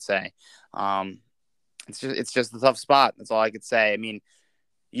vignettes, I should say. It's just a tough spot. That's all I could say. I mean,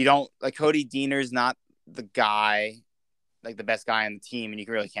 you don't like Cody Deaner's not the guy, like the best guy on the team, and you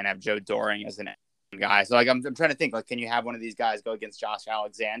really can't have Joe Doring as an guy. So like I'm trying to think, like, can you have one of these guys go against Josh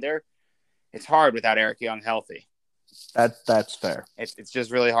Alexander? It's hard without Eric Young healthy. That's fair. It's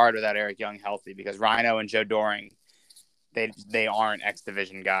just really hard without Eric Young healthy because Rhino and Joe Doring, they aren't X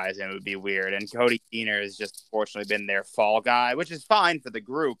Division guys, and it would be weird. And Cody Deaner has just fortunately been their fall guy, which is fine for the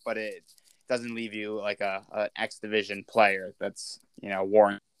group, but it doesn't leave you like an X Division player that's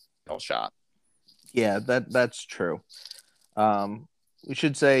warranting a shot. Yeah, that's true. We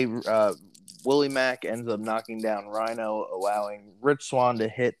should say Willie Mack ends up knocking down Rhino, allowing Rich Swann to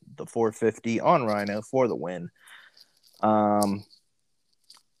hit the 450 on Rhino for the win. After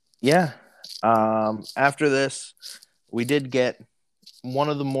this, we did get one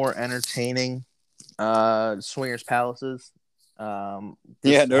of the more entertaining Swingers Palaces. No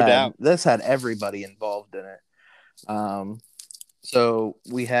doubt. This had everybody involved in it. So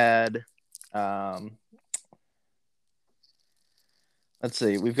we had, let's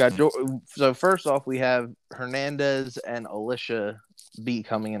see, we've got, so first off, we have Hernandez and Alicia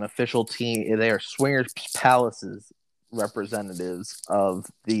becoming an official team. They are Swingers Palaces representatives for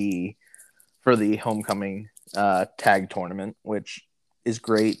the Homecoming tag tournament, which is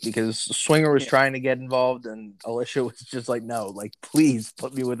great because Swinger was trying to get involved and Alicia was just like, no, like, please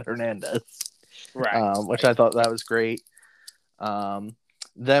put me with Hernandez. Right. Which I thought that was great.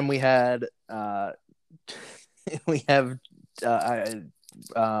 Then we had who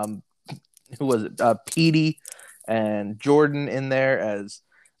was it? Petey and Jordan in there as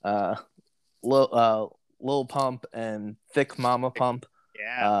Lil Pump and Thick Mama Pump.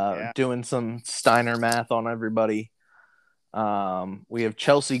 Doing some Steiner math on everybody. We have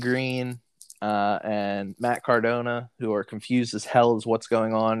Chelsea Green and Matt Cardona, who are confused as hell as what's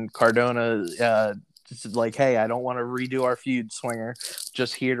going on. Cardona just like, hey, I don't want to redo our feud, Swinger.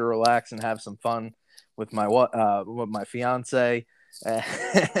 Just here to relax and have some fun with my fiance.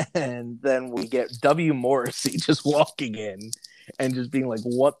 And then we get W. Morrissey just walking in and just being like,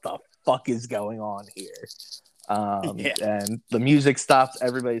 what the fuck is going on here? And the music stops,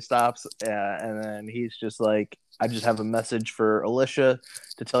 everybody stops, and then he's just like, I just have a message for Alicia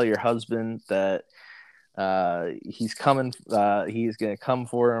to tell your husband that he's coming, he's gonna come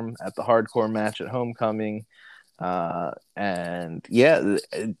for him at the hardcore match at Homecoming. And yeah,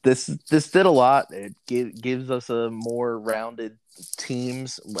 this did a lot. It gives us a more rounded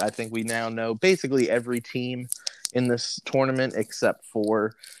teams. I think we now know basically every team in this tournament except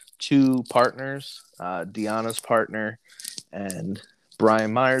for two partners, Deanna's partner and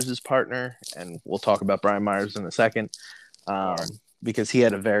Brian Myers' partner, and we'll talk about Brian Myers in a second, because he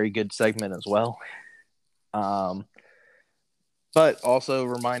had a very good segment as well. But also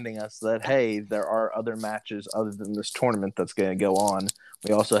reminding us that, hey, there are other matches other than this tournament that's going to go on.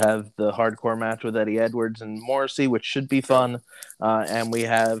 We also have the hardcore match with Eddie Edwards and Morrissey, which should be fun. And we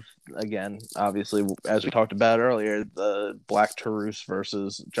have, again, obviously, as we talked about earlier, the Black Taurus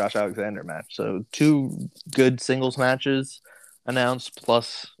versus Josh Alexander match. So 2 good singles matches announced,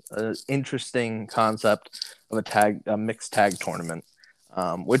 plus an interesting concept of a mixed tag tournament.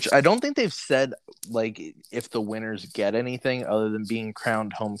 Which I don't think they've said, like, if the winners get anything other than being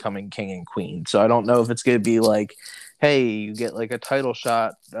crowned Homecoming King and Queen. So I don't know if it's going to be like, hey, you get like a title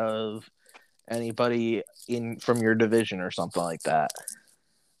shot of anybody from your division or something like that.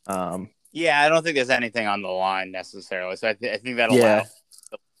 I don't think there's anything on the line necessarily. So I think that'll allow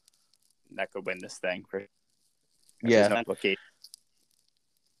that could win this thing for. Yeah.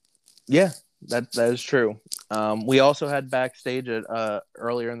 Yeah. That is true. We also had backstage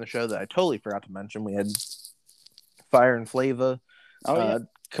earlier in the show that I totally forgot to mention. We had Fire and Flava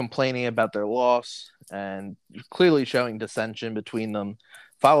complaining about their loss and clearly showing dissension between them.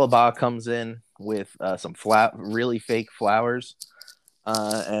 Falaba comes in with some really fake flowers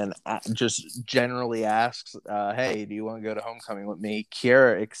and just generally asks, hey, do you want to go to Homecoming with me?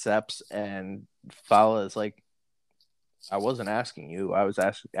 Kiera accepts, and Fala is like, I wasn't asking you. I was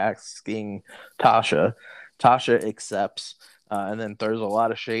asking Tasha. Tasha accepts and then throws a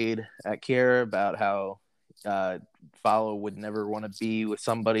lot of shade at Kiera about how Follow would never want to be with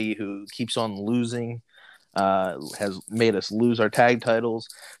somebody who keeps on losing, has made us lose our tag titles,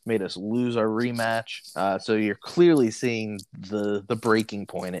 made us lose our rematch. So you're clearly seeing the breaking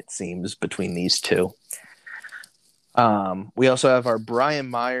point, it seems, between these two. We also have our Brian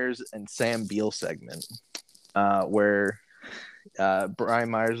Myers and Sam Beal segment. where Brian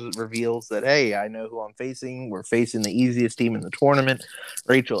Myers reveals that, hey, I know who I'm facing. We're facing the easiest team in the tournament,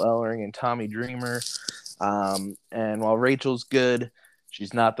 Rachel Ellering and Tommy Dreamer. And while Rachel's good,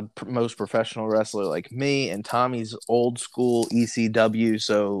 she's not the most professional wrestler like me, and Tommy's old school ECW.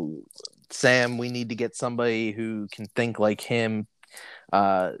 So, Sam, we need to get somebody who can think like him.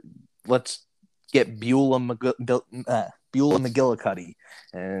 Let's get Beulah McGillicuddy.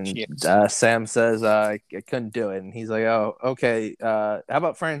 And Sam says, I couldn't do it. And he's like, oh, okay. How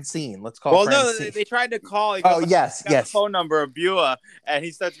about Francine? Let's call Francine. No, they tried to call. He goes, yes. The phone number of Beulah, and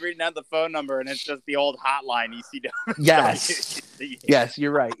he starts reading out the phone number, and it's just the old hotline ECW. Yes,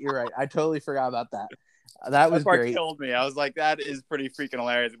 you're right. I totally forgot about that. That was great. Killed me. I was like, that is pretty freaking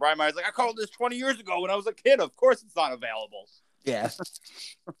hilarious. Brian Myers like, I called this 20 years ago when I was a kid. Of course it's not available. Yeah.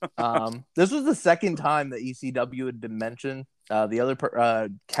 This was the second time that ECW had been mentioned. The other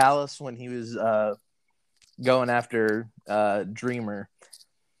Callis, when he was going after Dreamer,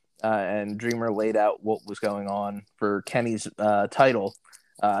 and Dreamer laid out what was going on for Kenny's title.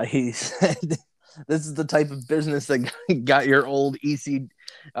 He said, this is the type of business that got your old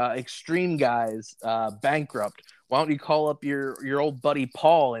Extreme guys bankrupt. Why don't you call up your old buddy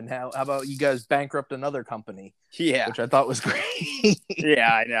Paul, and how about you guys bankrupt another company? Yeah. Which I thought was great.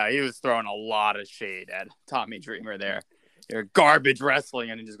 Yeah, I know. He was throwing a lot of shade at Tommy Dreamer there. You're garbage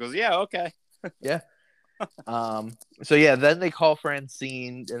wrestling, and he just goes, yeah, okay. Yeah. So yeah, then they call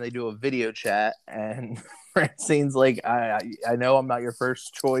Francine and they do a video chat, and Francine's like, I know I'm not your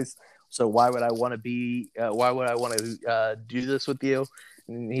first choice, so why would I want to do this with you?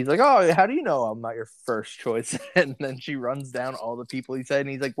 And he's like, oh, how do you know I'm not your first choice? And then she runs down all the people he said, and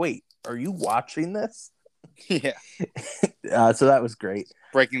he's like, wait, are you watching this? Yeah. So that was great.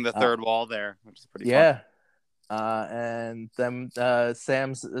 Breaking the third wall there, which is pretty fun. And then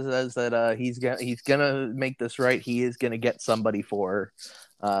Sam says that he's gonna make this right. He is gonna get somebody for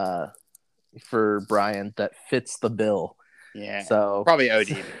Brian that fits the bill. Yeah. So probably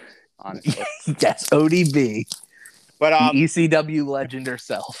ODB, honestly. Yes, ODB. But the ECW legend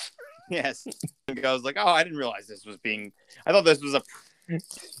herself. Yes. He goes like, oh, I didn't realize this was I thought this was a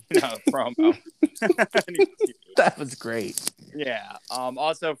promo. That was great. Yeah.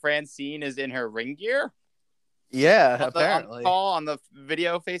 Also, Francine is in her ring gear. Yeah, apparently. On the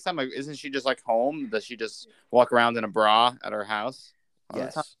video FaceTime, like, isn't she just like home? Does she just walk around in a bra at her house?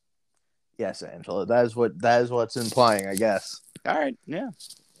 Yes, Angelo. That is what's implying, I guess. All right. Yeah.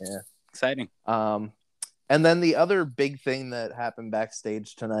 Exciting. And then the other big thing that happened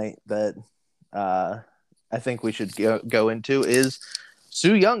backstage tonight that I think we should go into is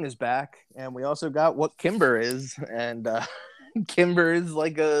Su Yung is back, and we also got what Kimber is, and Kimber is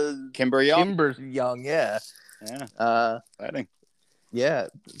like a Kimber Young. Kimber Young, yeah. Yeah. Exciting. Yeah.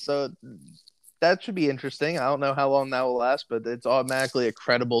 So that should be interesting. I don't know how long that will last, but it's automatically a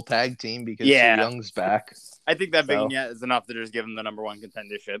credible tag team because Su Young's back. I think that vignette is enough to just give him the number one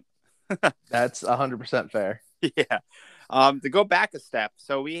contendership. That's 100% fair. Yeah. To go back a step,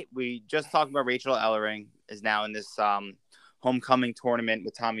 so we just talked about Rachel Ellering is now in this homecoming tournament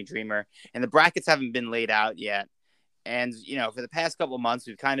with Tommy Dreamer, and the brackets haven't been laid out yet. And for the past couple of months,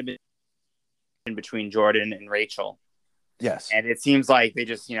 we've kind of been in between Jordan and Rachel. Yes. And it seems like they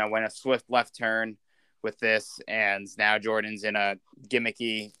just went a swift left turn with this, and now Jordan's in a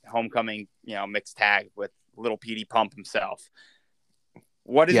gimmicky homecoming mixed tag with little Petey Pump himself.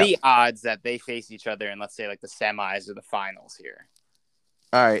 What are the odds that they face each other in, let's say, like the semis or the finals here?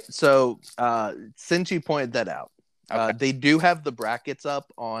 All right. So since you pointed that out, they do have the brackets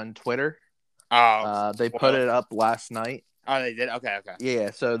up on Twitter. They put it up last night. Oh, they did? Okay.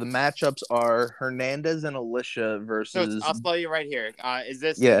 Yeah. So the matchups are Hernandez and Alicia versus. So I'll spell you right here. Is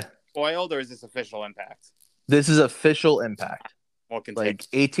this spoiled or is this official Impact? This is official Impact. We'll like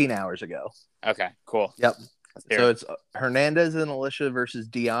 18 hours ago. Okay. Cool. Yep. So it's Hernandez and Alicia versus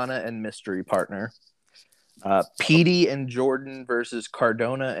Deanna and Mystery Partner. Petey and Jordan versus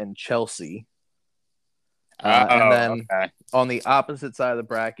Cardona and Chelsea. And then on the opposite side of the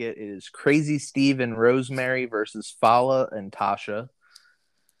bracket is Crazy Steve and Rosemary versus Fala and Tasha.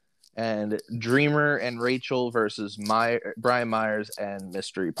 And Dreamer and Rachel versus Brian Myers and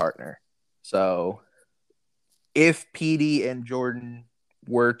Mystery Partner. So if Petey and Jordan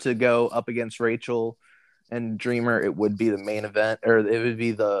were to go up against Rachel and Dreamer, it would be the main event, or it would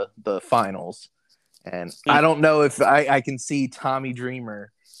be the finals. And I don't know if I can see Tommy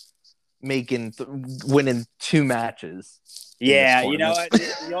Dreamer winning 2 matches. Yeah, you know what?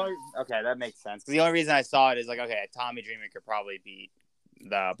 Okay, that makes sense. Because the only reason I saw it is like, okay, Tommy Dreamer could probably beat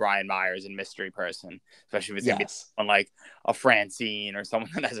the Brian Myers and Mystery Person, especially if it's gonna be someone like a Francine or someone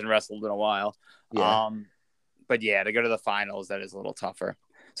that hasn't wrestled in a while. Yeah. yeah, to go to the finals, that is a little tougher.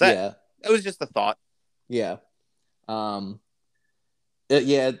 So Yeah. it was just a thought. Yeah. I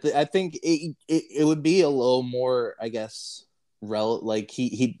think it would be a little more, I guess, like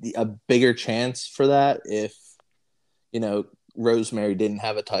he a bigger chance for that if, Rosemary didn't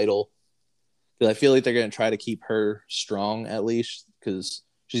have a title. Because I feel like they're going to try to keep her strong at least because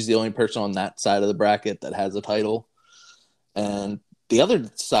she's the only person on that side of the bracket that has a title. And the other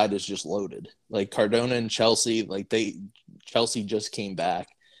side is just loaded. Like Cardona and Chelsea, Chelsea just came back.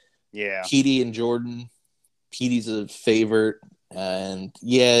 Yeah. Petey and Jordan. Petey's a favorite. And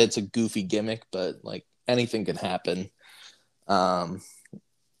yeah, it's a goofy gimmick, but like anything can happen. Deanna,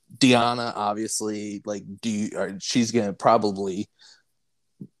 obviously, she's going to probably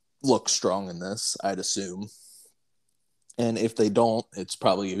look strong in this, I'd assume. And if they don't, it's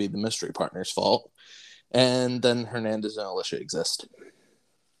probably going to be the mystery partner's fault. And then Hernandez and Alicia exist.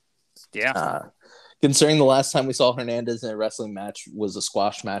 Yeah. Considering the last time we saw Hernandez in a wrestling match was a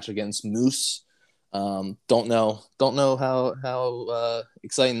squash match against Moose. Don't know how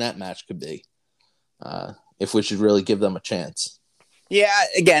exciting that match could be. If we should really give them a chance. Yeah.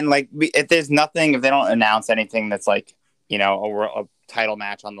 Again, if there's nothing, if they don't announce anything that's like, a title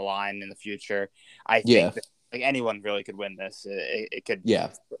match on the line in the future, I think that, anyone really could win this. It could. Yeah.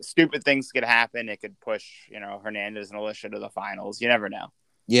 Stupid things could happen. It could push, Hernandez and Alicia to the finals. You never know.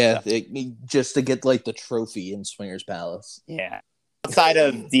 Yeah, so. Just to get the trophy in Swingers Palace. Yeah. Outside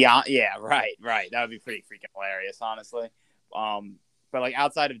of Deanna, yeah, right. That would be pretty freaking hilarious, honestly. But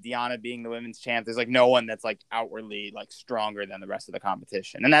outside of Deanna being the women's champ, there's no one that's outwardly stronger than the rest of the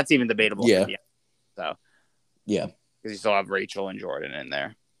competition, and that's even debatable. Yeah. For Deanna, so yeah, because you still have Rachel and Jordan in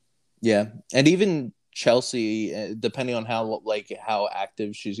there. Yeah, and even Chelsea, depending on how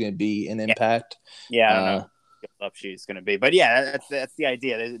active she's going to be in Impact. Yeah, I don't know how up she's going to be, but yeah, that's the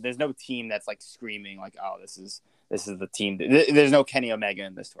idea. There's no team that's screaming oh, this is the team. There's no Kenny Omega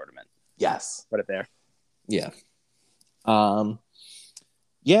in this tournament. Yes, put it there. Yeah.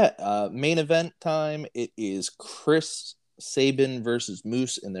 Main event time. It is Chris Sabin versus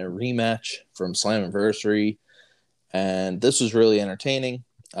Moose in their rematch from Slammiversary, and this was really entertaining.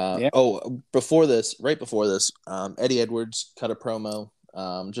 Right before this, Eddie Edwards cut a promo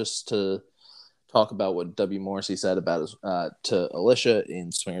just to talk about what W. Morrissey said about to Alicia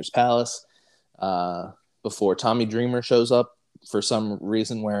in Swingers Palace before Tommy Dreamer shows up for some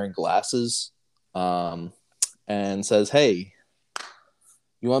reason wearing glasses and says, "Hey,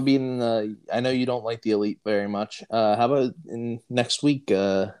 you want to be in the? I know you don't like the Elite very much. How about next week?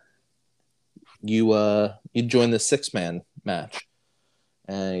 You join the 6-man match."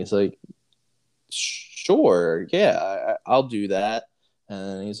 And he's like, "Sure, yeah, I'll do that."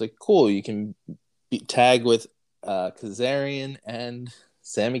 And he's like, "Cool, you can tag with Kazarian and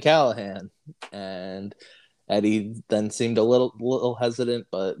Sami Callihan." And Eddie then seemed a little hesitant,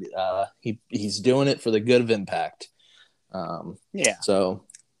 but he's doing it for the good of Impact. So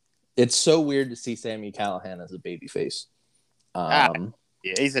it's so weird to see Sami Callihan as a babyface. Yeah,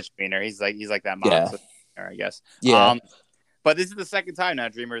 he's a tweener. He's like that monster, I guess. Yeah. But this is the second time now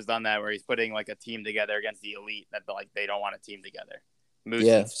Dreamer's done that where he's putting a team together against the Elite that they don't want a team together. Moose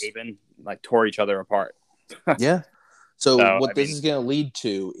and Sabin tore each other apart. Yeah. So what this is going to lead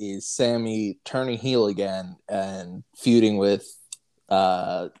to is Sammy turning heel again and feuding with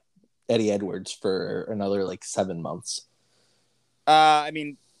Eddie Edwards for another 7 months.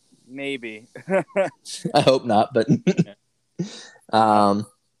 Maybe. I hope not, but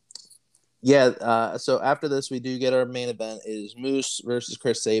so after this, we do get our main event. It is Moose versus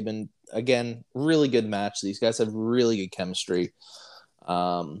Chris Sabin. Again, really good match. These guys have really good chemistry.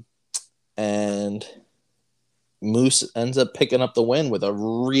 And Moose ends up picking up the win with a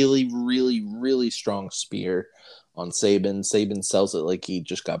really, really, really strong spear on Sabin. Sabin sells it like he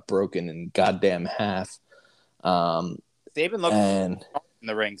just got broken in goddamn half. Sabin looks in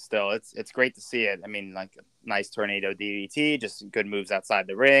the ring still. It's great to see it. Nice tornado DDT, just good moves outside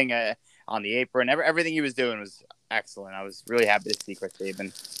the ring, on the apron. Everything he was doing was excellent. I was really happy to see Chris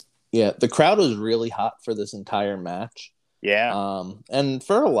Sabin. Yeah, the crowd was really hot for this entire match. Yeah. And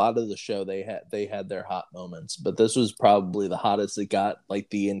for a lot of the show, they had their hot moments, but this was probably the hottest it got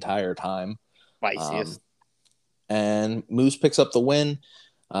the entire time. Spiciest. And Moose picks up the win,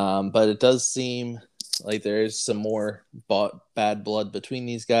 but it does seem like there is some more bad blood between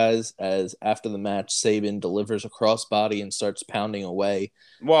these guys, as after the match, Sabin delivers a crossbody and starts pounding away.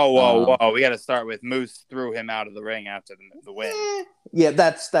 Whoa. We got to start with Moose threw him out of the ring after the win. Yeah,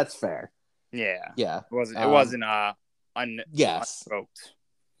 that's fair. Yeah. Yeah. It wasn't yes. Unprovoked.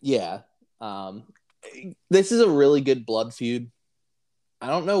 Yeah. This is a really good blood feud. I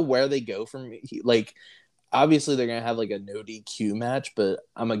don't know where they go from obviously they're gonna have like a no DQ match, but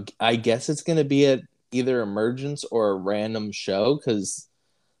I guess it's gonna be at either Emergence or a random show because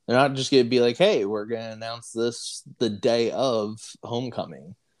they're not just gonna be like, hey, we're gonna announce this the day of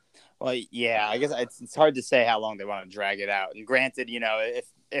Homecoming. Well, yeah, I guess it's hard to say how long they want to drag it out. And granted,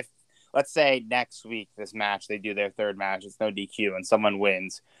 if let's say next week this match they do their third match, it's no DQ, and someone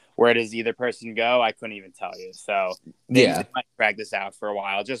wins, where does either person go? I couldn't even tell you. So they might drag this out for a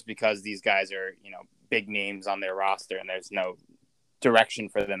while just because these guys are big names on their roster, and there's no direction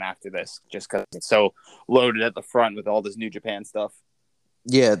for them after this, just because it's so loaded at the front with all this New Japan stuff.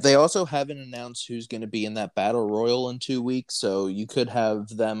 Yeah, they also haven't announced who's going to be in that battle royal in 2 weeks, so you could have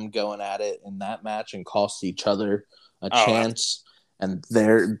them going at it in that match and cost each other a chance. And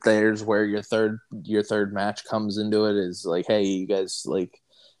there's where your third match comes into it. Is like, hey, you guys like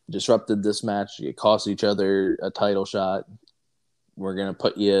disrupted this match. You cost each other a title shot. We're gonna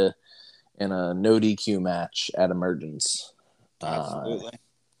put you in a no DQ match at Emergence. Absolutely.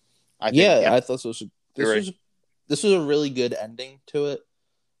 I thought this was a really good ending to it.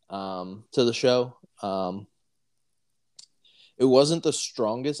 To the show. It wasn't the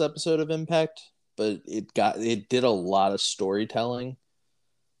strongest episode of Impact, but it did a lot of storytelling,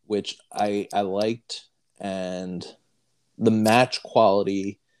 which I liked, and the match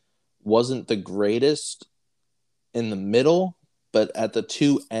quality wasn't the greatest in the middle, but at the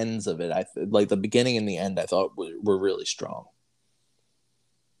two ends of it, like the beginning and the end, I thought were really strong.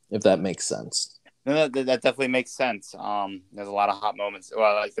 If that makes sense. No, that definitely makes sense. There's a lot of hot moments.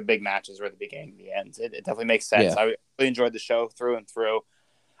 Well, like the big matches were the beginning and the ends. It definitely makes sense. Yeah. I really enjoyed the show through and through.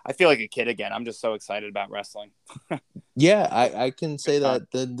 I feel like a kid again. I'm just so excited about wrestling. Yeah, I can say that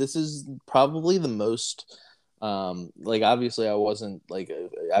this is probably the most. Like obviously I wasn't like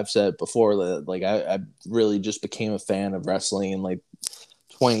I've said before that like I really just became a fan of wrestling in like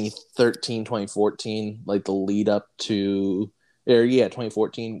 2013, 2014, like the lead up to.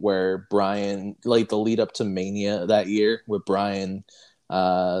 2014, where Brian, like the lead up to Mania that year with Brian,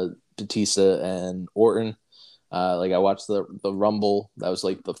 Batista, and Orton. Like I watched the Rumble. That was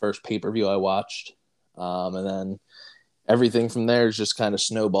like the first pay-per-view I watched. And then everything from there is just kind of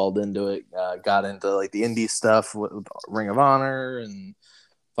snowballed into it. Got into like the indie stuff with Ring of Honor and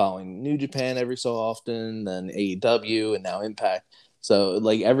following New Japan every so often, then AEW and now Impact. So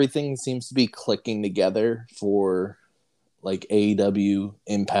like everything seems to be clicking together for like AEW,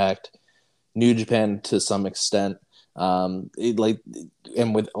 Impact, New Japan to some extent. And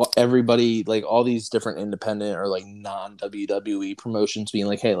with everybody, like all these different independent or like non WWE promotions being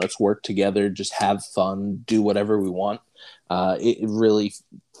like, hey, let's work together, just have fun, do whatever we want. It really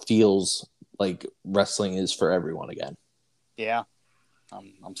feels like wrestling is for everyone again. Yeah.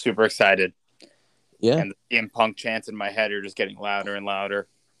 I'm super excited. Yeah. And the CM Punk chants in my head are just getting louder and louder.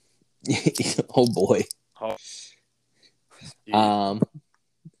 Oh boy. Oh.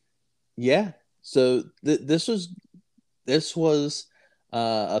 Yeah. So this was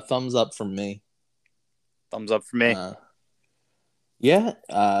a thumbs up from me. Thumbs up for me.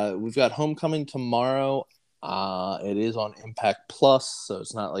 We've got Homecoming tomorrow. It is on Impact Plus, so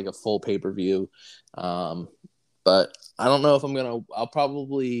it's not like a full pay-per-view. But I don't know if I'll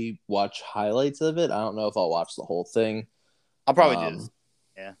probably watch highlights of it. I don't know if I'll watch the whole thing. I'll probably do this.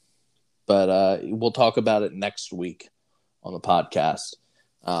 Yeah. But we'll talk about it next week on the podcast.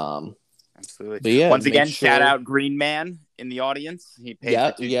 Absolutely. But yeah, once again, shout out Green Man in the audience. He paid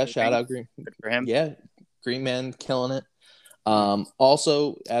shout out Green. Good for him. Yeah, Green Man killing it.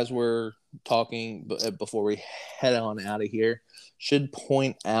 Also, as we're talking before we head on out of here, should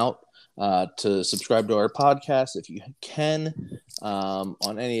point out to subscribe to our podcast if you can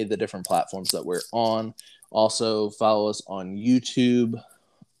on any of the different platforms that we're on. Also, follow us on YouTube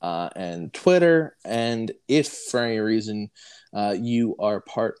and Twitter. And if for any reason you are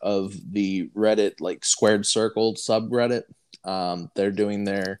part of the Reddit, like Squared Circle subreddit, they're doing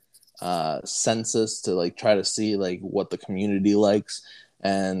their census to like try to see like what the community likes.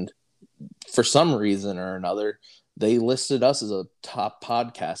 And for some reason or another, they listed us as a top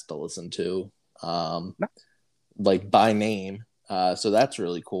podcast to listen to, like by name. So that's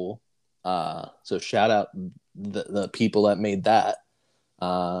really cool. So shout out the people that made that.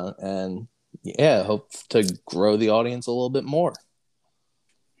 And yeah, hope to grow the audience a little bit more.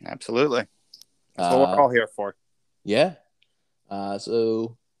 Absolutely. That's what we're all here for. Yeah.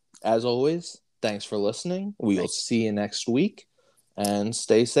 So as always, thanks for listening. We will see you next week and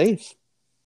stay safe.